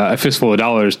A Fistful of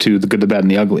Dollars to The Good, the Bad, and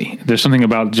the Ugly. There's something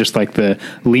about just like the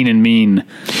lean and mean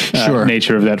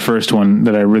nature of that first one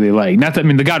that I really like. Not that,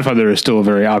 The Godfather is still a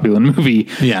very opulent movie,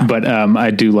 but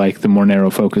I do like the more narrow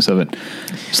focus of it.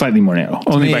 Slightly more narrow,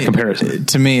 only by comparison.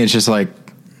 To me, it's just like,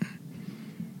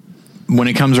 when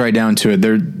it comes right down to it,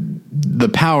 the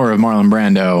power of Marlon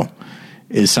Brando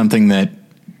is something that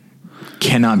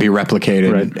cannot be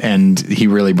replicated, and he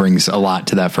really brings a lot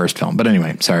to that first film. But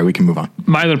anyway, sorry, we can move on.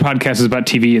 My other podcast is about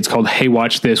TV. It's called Hey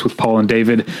Watch This with Paul and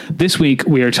David. This week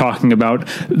we are talking about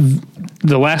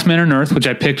The Last Man on Earth, which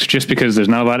I picked just because there's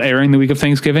not a lot airing the week of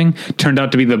Thanksgiving, turned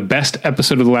out to be the best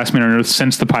episode of The Last Man on Earth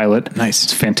since the pilot. Nice.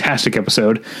 It's a fantastic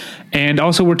episode. And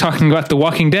also we're talking about The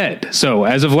Walking Dead. So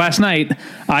as of last night,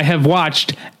 I have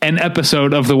watched an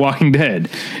episode of The Walking Dead.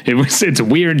 It's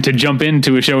weird to jump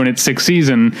into a show in its 6th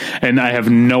season, and I have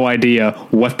no idea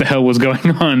what the hell was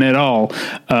going on at all.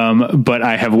 But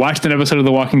I have watched an episode of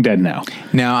The Walking Dead now.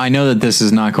 Now, I know that this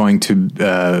is not going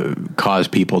to cause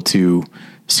people to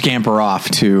scamper off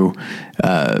to,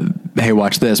 hey,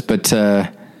 watch this, but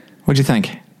what'd you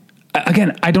think?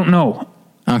 Again, I don't know.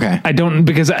 Okay. I don't,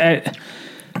 because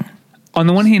on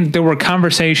the one hand, there were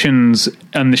conversations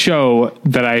on the show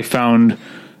that I found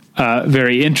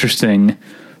very interesting,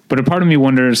 but a part of me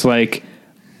wonders, like,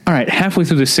 all right, halfway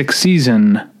through the 6th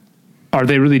season, are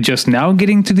they really just now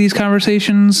getting to these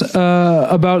conversations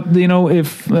about,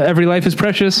 if every life is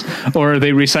precious, or are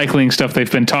they recycling stuff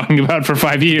they've been talking about for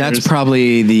 5 years? That's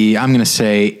probably I'm going to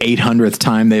say 800th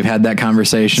time they've had that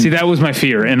conversation. See, that was my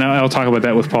fear, and I'll talk about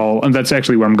that with Paul, and that's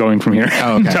actually where I'm going from here.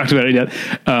 Oh, okay. Talked about it yet.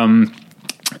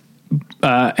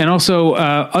 And also,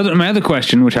 my other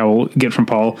question, which I will get from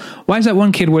Paul, why does that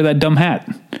one kid wear that dumb hat?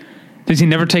 Does he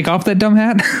never take off that dumb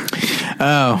hat?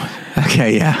 Oh,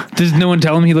 okay, yeah. Does no one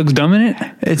tell him he looks dumb in it?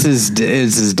 It's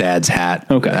his dad's hat,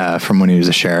 okay, from when he was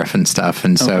a sheriff and stuff,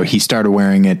 and so he started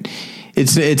wearing it.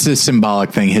 It's a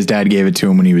symbolic thing. His dad gave it to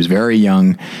him when he was very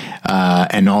young,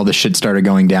 and all the shit started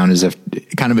going down as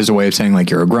a way of saying, like,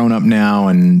 you're a grown up now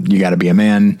and you got to be a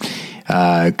man,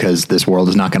 because this world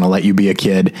is not going to let you be a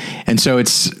kid. And so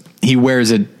he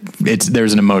wears it.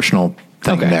 There's an emotional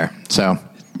thing there. So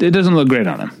it doesn't look great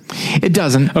on him. It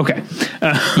doesn't. Okay.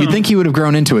 You'd think he would have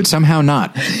grown into it. Somehow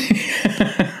not.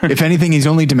 If anything, he's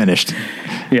only diminished.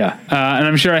 Yeah. And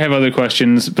I'm sure I have other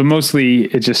questions, but mostly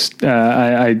it just,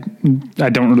 I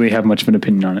don't really have much of an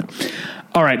opinion on it.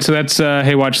 All right. So that's,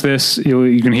 hey, watch this.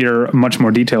 You can hear much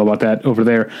more detail about that over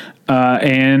there.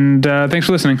 And thanks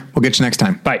for listening. We'll get you next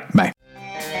time. Bye. Bye.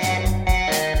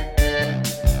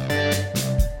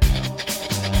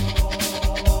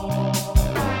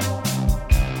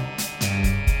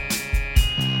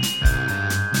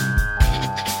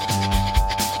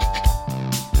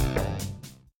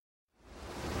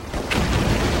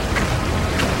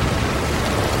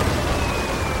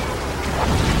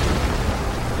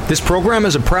 This program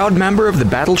is a proud member of the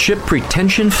Battleship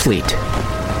Pretension Fleet.